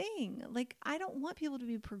not the thing. Like, I don't want people to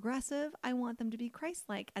be progressive. I want them to be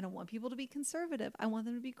Christ-like. I don't want people to be conservative. I want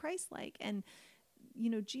them to be Christ-like. And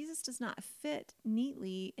Jesus does not fit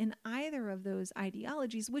neatly in either of those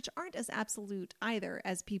ideologies, which aren't as absolute either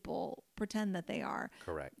as people pretend that they are.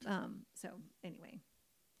 Correct. So anyway,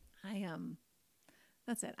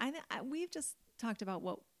 that's it. We've just talked about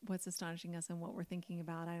what's astonishing us and what we're thinking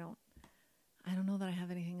about. I don't know that I have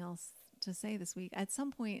anything else to say this week. At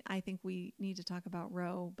some point, I think we need to talk about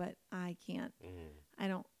Roe, but I can't. I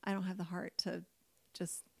don't have the heart to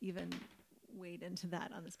just even wade into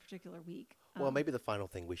that on this particular week. Well, maybe the final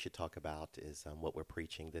thing we should talk about is what we're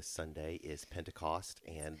preaching this Sunday is Pentecost.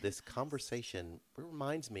 And this conversation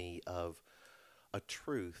reminds me of a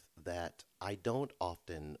truth that I don't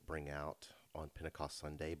often bring out on Pentecost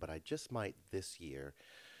Sunday, but I just might this year,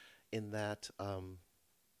 in that on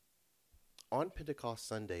Pentecost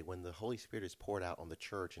Sunday, when the Holy Spirit is poured out on the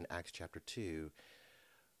church in Acts chapter 2,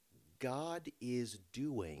 God is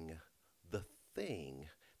doing the thing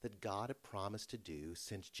that God had promised to do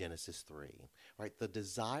since Genesis 3, right? The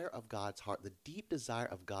desire of God's heart, the deep desire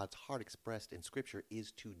of God's heart expressed in Scripture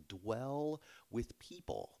is to dwell with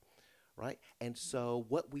people, right? And so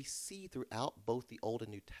what we see throughout both the Old and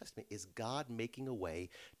New Testament is God making a way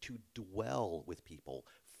to dwell with people.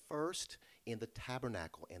 First, in the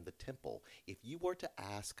tabernacle and the temple. If you were to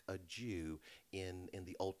ask a Jew in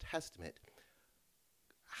the Old Testament,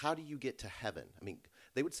 how do you get to heaven? I mean,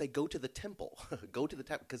 they would say, go to the temple, go to the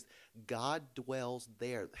temple, because God dwells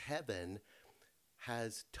there. Heaven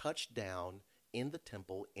has touched down in the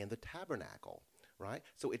temple, in the tabernacle, right?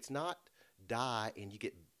 So it's not die and you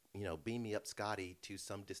get, beam me up, Scotty, to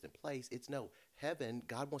some distant place. It's no, heaven,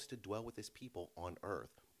 God wants to dwell with his people on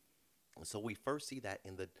earth. And so we first see that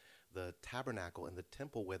in the tabernacle and the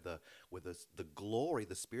temple where the glory,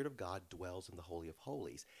 the Spirit of God dwells in the Holy of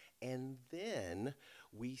Holies. And then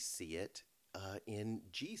we see it in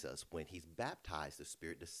Jesus. When he's baptized, the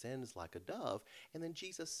Spirit descends like a dove. And then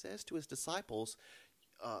Jesus says to his disciples,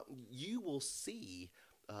 you will see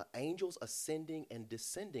angels ascending and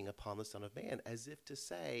descending upon the Son of Man, as if to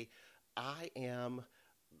say, I am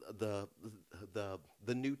the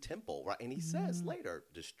new temple, right? And he says later,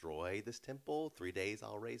 destroy this temple, 3 days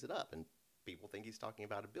I'll raise it up. And people think he's talking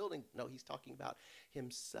about a building. No, he's talking about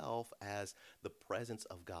himself as the presence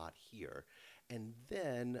of God here. And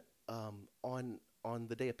then on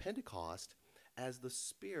the day of Pentecost, as the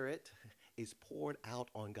Spirit is poured out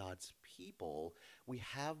on God's people, we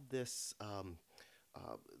have this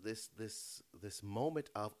this moment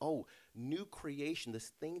of new creation,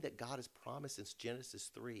 this thing that God has promised since Genesis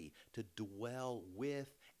 3 to dwell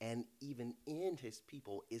with and even in his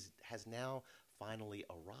people has now finally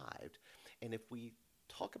arrived. And if we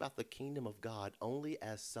talk about the kingdom of God only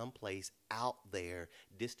as someplace out there,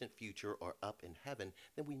 distant future, or up in heaven,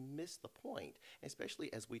 then we miss the point.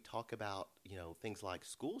 Especially as we talk about, things like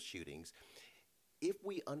school shootings. If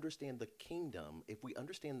we understand the kingdom, if we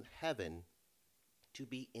understand heaven to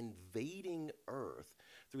be invading earth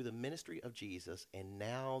through the ministry of Jesus and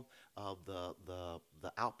now the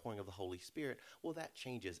outpouring of the Holy Spirit, well, that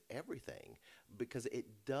changes everything, because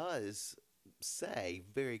it does say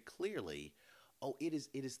very clearly, it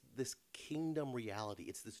is this kingdom reality.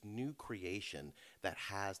 It's this new creation that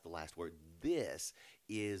has the last word. This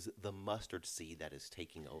is the mustard seed that is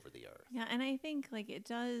taking over the earth. Yeah, and I think it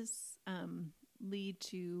does lead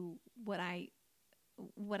to what I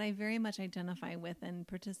very much identify with and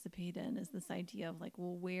participate in is this idea of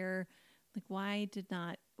why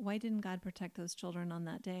didn't God protect those children on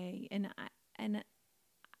that day? And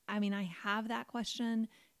I mean, I have that question.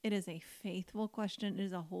 It is a faithful question. It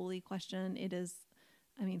is a holy question. It is,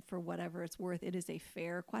 for whatever it's worth, it is a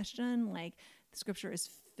fair question. The scripture is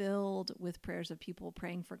filled with prayers of people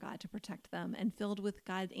praying for God to protect them and filled with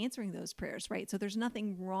God answering those prayers, right? So there's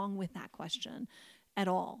nothing wrong with that question at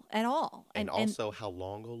all. And also, how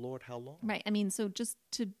long, oh Lord, how long? Right. So just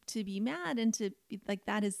to be mad and to be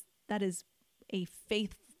that is a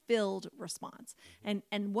faith-filled response.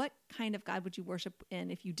 And what kind of God would you worship in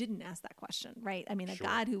if you didn't ask that question, right? A Sure.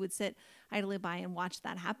 God who would sit idly by and watch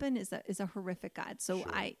that happen is a horrific God. So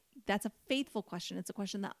Sure. That's a faithful question. It's a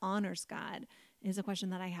question that honors God. It is a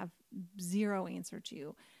question that I have zero answer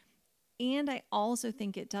to. And I also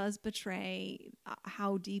think it does betray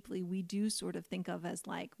how deeply we do sort of think of as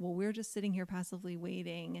we're just sitting here passively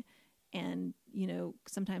waiting. And,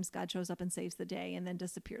 sometimes God shows up and saves the day and then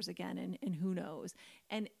disappears again. And who knows?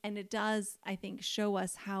 And it does, I think, show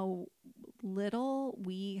us how little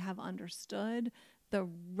we have understood the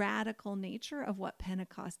radical nature of what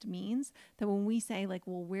Pentecost means. That when we say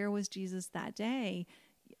where was Jesus that day?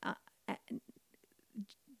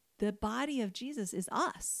 The body of Jesus is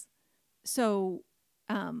us. So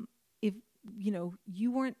if,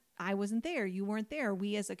 you weren't, I wasn't there, you weren't there,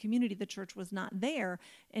 we as a community, the church was not there.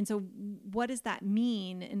 And so what does that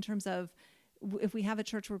mean in terms of if we have a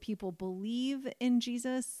church where people believe in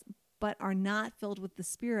Jesus, but are not filled with the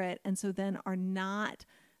Spirit, and so then are not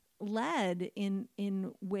led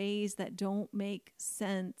in ways that don't make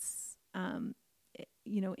sense, in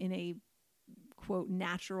a quote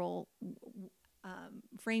natural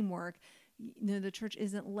framework. The church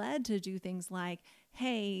isn't led to do things like,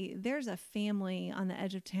 hey, there's a family on the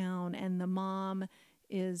edge of town and the mom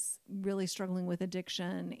is really struggling with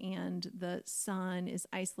addiction and the son is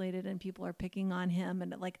isolated and people are picking on him.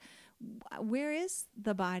 And where is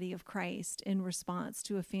the body of Christ in response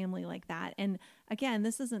to a family like that? And again,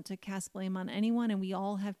 this isn't to cast blame on anyone. And we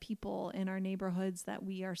all have people in our neighborhoods that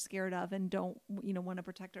we are scared of and don't, want to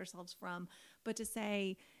protect ourselves from. But to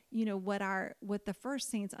say, what the first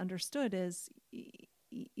saints understood is,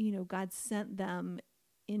 God sent them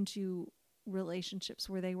into relationships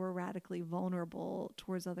where they were radically vulnerable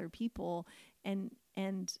towards other people. And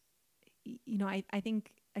I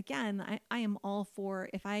think, again, I am all for,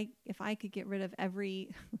 if I could get rid of every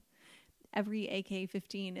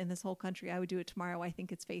AK-15 in this whole country, I would do it tomorrow. I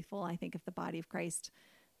think it's faithful. I think if the body of Christ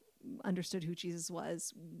understood who Jesus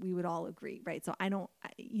was, we would all agree, right? So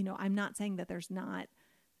I'm not saying that there's not,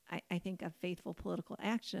 I think, a faithful political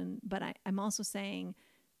action, but I'm also saying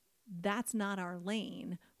that's not our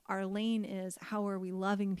lane. Our lane is, how are we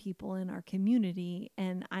loving people in our community?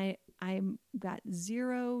 And I'm got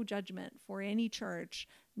zero judgment for any church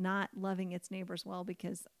not loving its neighbors well,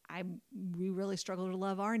 because we really struggle to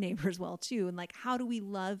love our neighbors well too. And how do we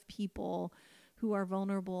love people who are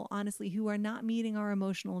vulnerable, honestly, who are not meeting our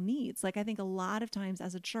emotional needs? I think a lot of times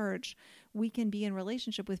as a church, we can be in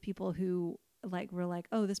relationship with people who we're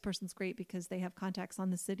oh, this person's great because they have contacts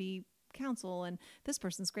on the city counsel, and this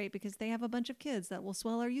person's great because they have a bunch of kids that will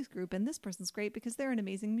swell our youth group, and this person's great because they're an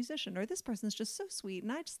amazing musician, or this person's just so sweet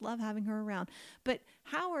and I just love having her around. But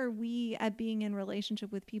how are we at being in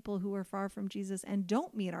relationship with people who are far from Jesus and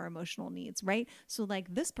don't meet our emotional needs, right? So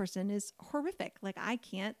like, this person is horrific. Like, I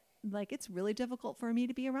can't, like, it's really difficult for me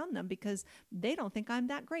to be around them because they don't think I'm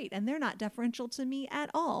that great and they're not deferential to me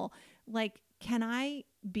at all. Like, can I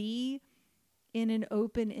be in an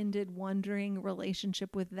open-ended, wondering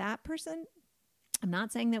relationship with that person? I'm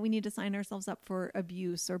not saying that we need to sign ourselves up for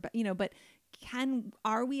abuse or, but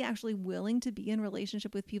are we actually willing to be in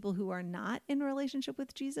relationship with people who are not in relationship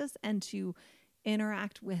with Jesus and to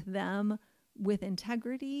interact with them with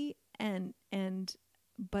integrity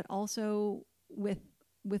but also with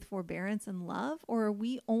forbearance and love? Or are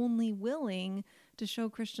we only willing to show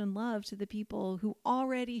Christian love to the people who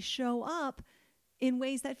already show up in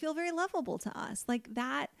ways that feel very lovable to us? Like,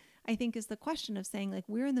 that, I think, is the question of saying, like,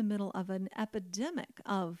 we're in the middle of an epidemic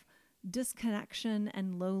of disconnection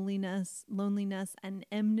and loneliness and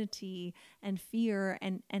enmity and fear.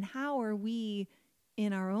 And how are we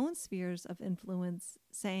in our own spheres of influence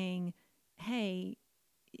saying, hey,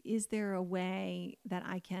 is there a way that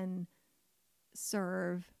I can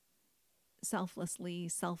serve selflessly,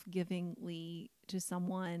 self-givingly to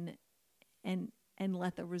someone and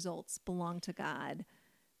let the results belong to God?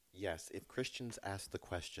 Yes, if Christians ask the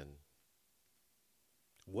question,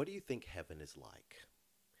 what do you think heaven is like?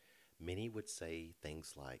 Many would say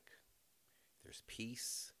things like, there's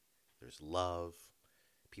peace, there's love,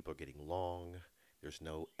 people are getting along, there's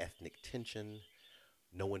no ethnic tension,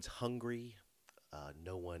 no one's hungry,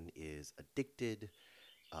 no one is addicted,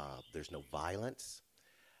 there's no violence.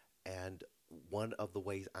 And one of the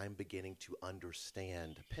ways I'm beginning to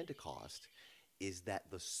understand Pentecost is that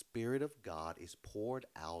the Spirit of God is poured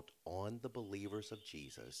out on the believers of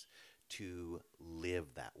Jesus to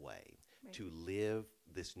live that way, right, to live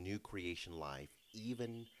this new creation life,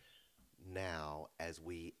 even now as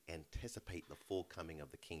we anticipate the full coming of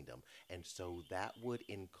the kingdom. And so that would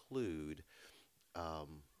include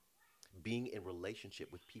being in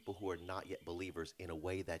relationship with people who are not yet believers in a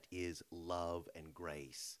way that is love and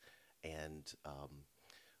grace, and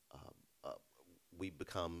we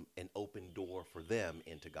become an open door for them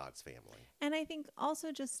into God's family. And I think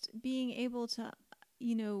also just being able to,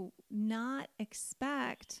 not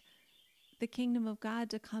expect the kingdom of God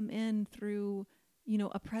to come in through,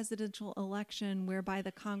 a presidential election whereby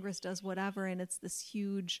the Congress does whatever and it's this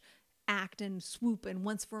huge act and swoop and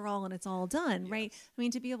once for all and it's all done, yes, right? I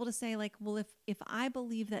mean, to be able to say, like, well, if I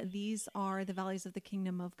believe that these are the values of the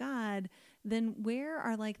kingdom of God, then where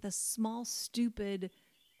are, like, the small, stupid,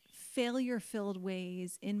 failure-filled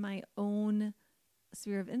ways in my own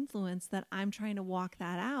sphere of influence that I'm trying to walk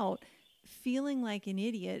that out, feeling like an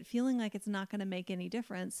idiot, feeling like it's not going to make any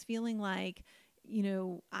difference, feeling like,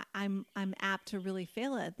 I'm apt to really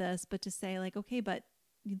fail at this, but to say, like, okay, but,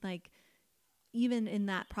 like, even in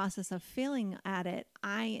that process of failing at it,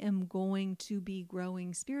 I am going to be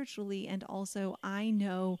growing spiritually. And also I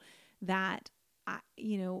know that,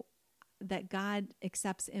 that God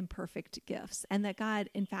accepts imperfect gifts and that God,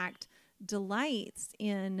 in fact, delights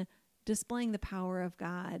in displaying the power of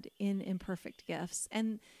God in imperfect gifts.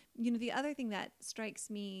 And, the other thing that strikes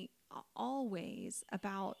me always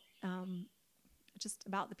about, just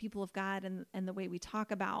about the people of God and the way we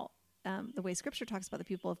talk about, the way Scripture talks about the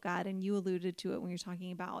people of God, and you alluded to it when you're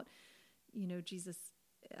talking about, Jesus,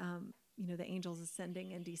 the angels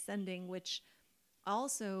ascending and descending, which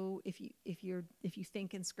also, if you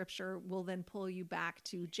think in Scripture, will then pull you back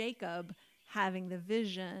to Jacob having the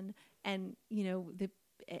vision, and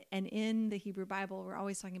and in the Hebrew Bible, we're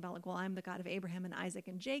always talking about, like, well, I'm the God of Abraham and Isaac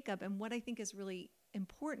and Jacob. And what I think is really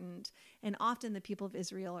important, and often the people of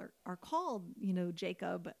Israel are called,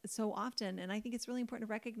 Jacob so often. And I think it's really important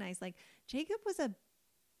to recognize, like, Jacob was a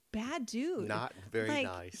bad dude. Not very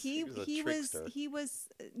nice. He was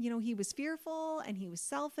fearful, and he was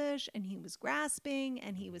selfish, and he was grasping,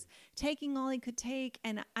 and he was taking all he could take.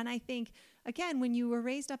 And I think, again, when you were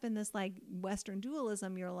raised up in this, like, Western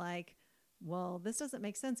dualism, you're like, well, this doesn't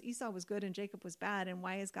make sense. Esau was good and Jacob was bad. And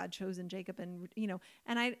why has God chosen Jacob? And,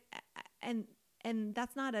 and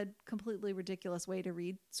that's not a completely ridiculous way to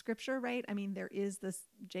read Scripture, right? I mean, there is this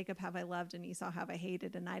Jacob have I loved and Esau have I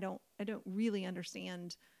hated. And I don't really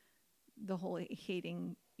understand the whole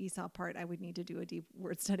hating Esau part. I would need to do a deep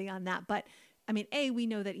word study on that. But I mean, A, we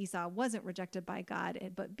know that Esau wasn't rejected by God,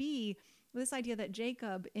 but B, this idea that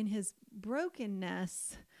Jacob in his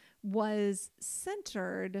brokenness was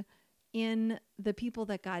centered in the people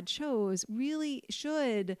that God chose really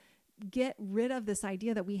should get rid of this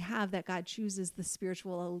idea that we have that God chooses the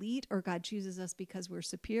spiritual elite or God chooses us because we're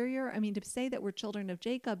superior. I mean, to say that we're children of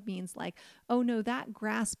Jacob means like, oh no, that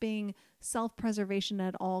grasping self-preservation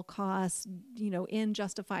at all costs, end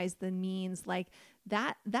justifies the means, like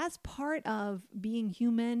that's part of being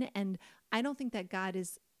human. And I don't think that God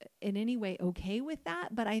is in any way okay with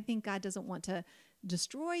that, but I think God doesn't want to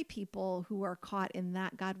destroy people who are caught in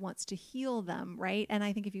that. God wants to heal them, right? And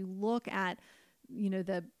I think if you look at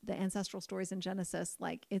the ancestral stories in Genesis,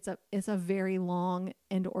 like it's a very long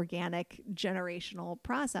and organic generational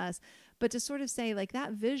process. But to sort of say like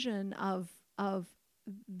that vision of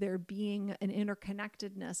there being an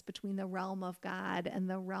interconnectedness between the realm of God and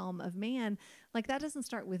the realm of man, like that doesn't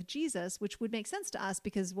start with Jesus, which would make sense to us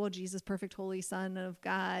because, well, Jesus, perfect holy Son of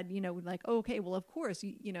God, like, okay, well, of course,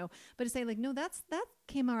 but to say like, no, that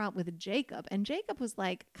came out with Jacob, and Jacob was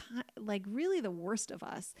like really the worst of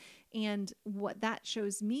us. And what that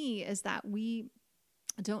shows me is that we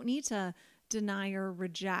don't need to deny or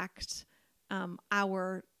reject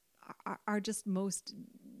our just most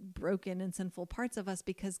broken and sinful parts of us,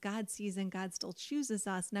 because God sees and God still chooses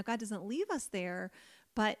us. Now, God doesn't leave us there,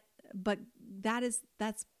 but that's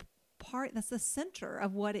the center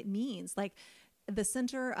of what it means. Like the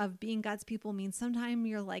center of being God's people means sometimes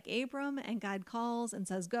you're like Abram and God calls and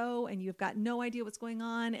says, go, and you've got no idea what's going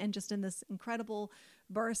on. And just in this incredible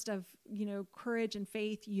burst of, courage and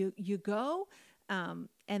faith, you go.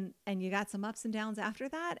 And you got some ups and downs after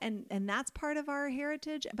that. And that's part of our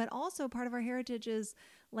heritage, but also part of our heritage is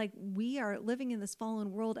like, we are living in this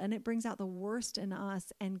fallen world and it brings out the worst in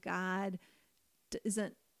us, and God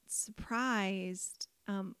isn't surprised.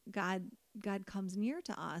 God comes near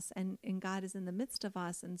to us, and God is in the midst of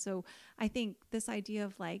us. And so I think this idea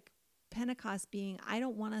of like Pentecost being, I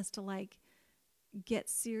don't want us to like get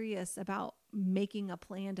serious about making a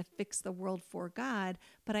plan to fix the world for God,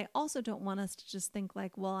 but I also don't want us to just think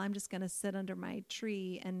like, well, I'm just going to sit under my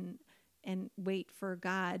tree and wait for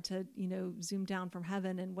God to, zoom down from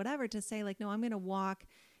heaven and whatever, to say like, no, I'm going to walk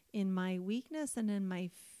in my weakness and in my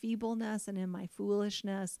feebleness and in my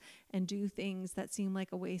foolishness and do things that seem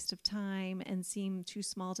like a waste of time and seem too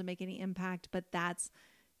small to make any impact. But that's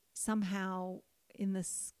somehow in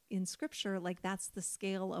scripture, like that's the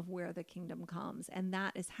scale of where the kingdom comes. And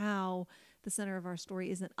that is how the center of our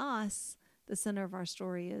story isn't us. The center of our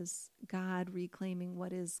story is God reclaiming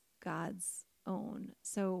what is God's own.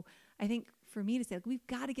 So I think for me to say, like, we've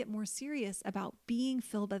got to get more serious about being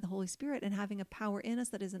filled by the Holy Spirit and having a power in us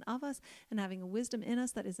that isn't of us, and having a wisdom in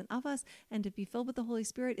us that isn't of us. And to be filled with the Holy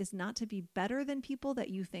Spirit is not to be better than people that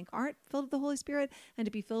you think aren't filled with the Holy Spirit. And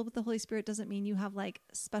to be filled with the Holy Spirit doesn't mean you have like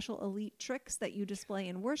special elite tricks that you display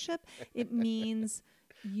in worship. It means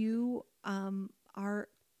you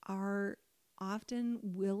are often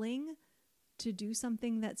willing to do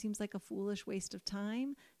something that seems like a foolish waste of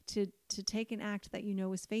time, to take an act that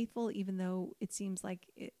is faithful, even though it seems like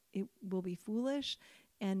it will be foolish,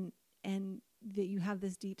 and that you have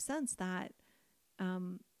this deep sense that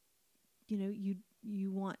you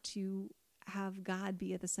want to have God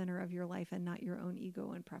be at the center of your life and not your own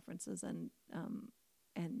ego and preferences and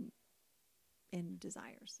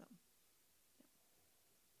desires. So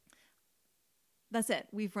that's it.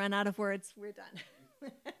 We've run out of words. We're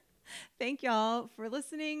done. Thank y'all for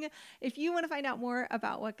listening. If you want to find out more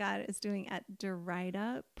about what God is doing at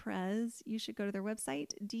Derita Prez, you should go to their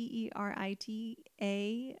website, DERITA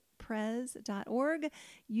Prez.org.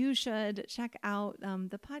 You should check out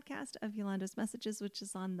the podcast of Yolanda's Messages, which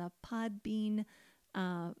is on the Podbean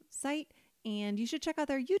site. And you should check out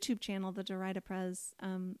their YouTube channel, the Derita Prez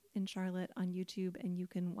in Charlotte on YouTube, and you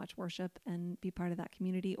can watch worship and be part of that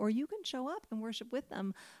community. Or you can show up and worship with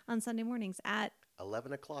them on Sunday mornings at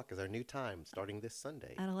 11 o'clock is our new time, starting this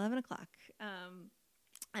Sunday. At 11 o'clock.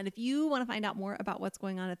 And if you want to find out more about what's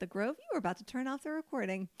going on at the Grove, you were about to turn off the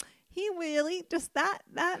recording. He really, just that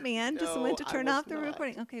man just went to turn off the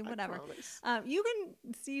recording. Okay, whatever. You can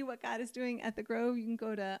see what God is doing at the Grove. You can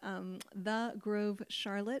go to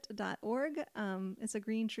thegrovecharlotte.org. It's a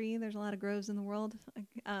green tree. There's a lot of groves in the world.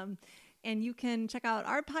 And you can check out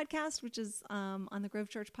our podcast, which is on the Grove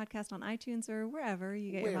Church podcast on iTunes or wherever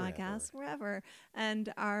you get your podcasts, wherever.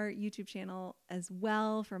 And our YouTube channel as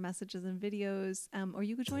well for messages and videos. Or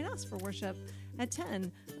you could join us for worship at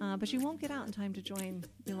 10. But you won't get out in time to join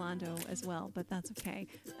Yolando as well, but that's okay.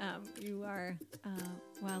 You are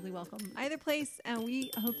wildly welcome either place. And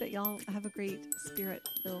we hope that y'all have a great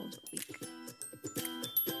spirit-filled week.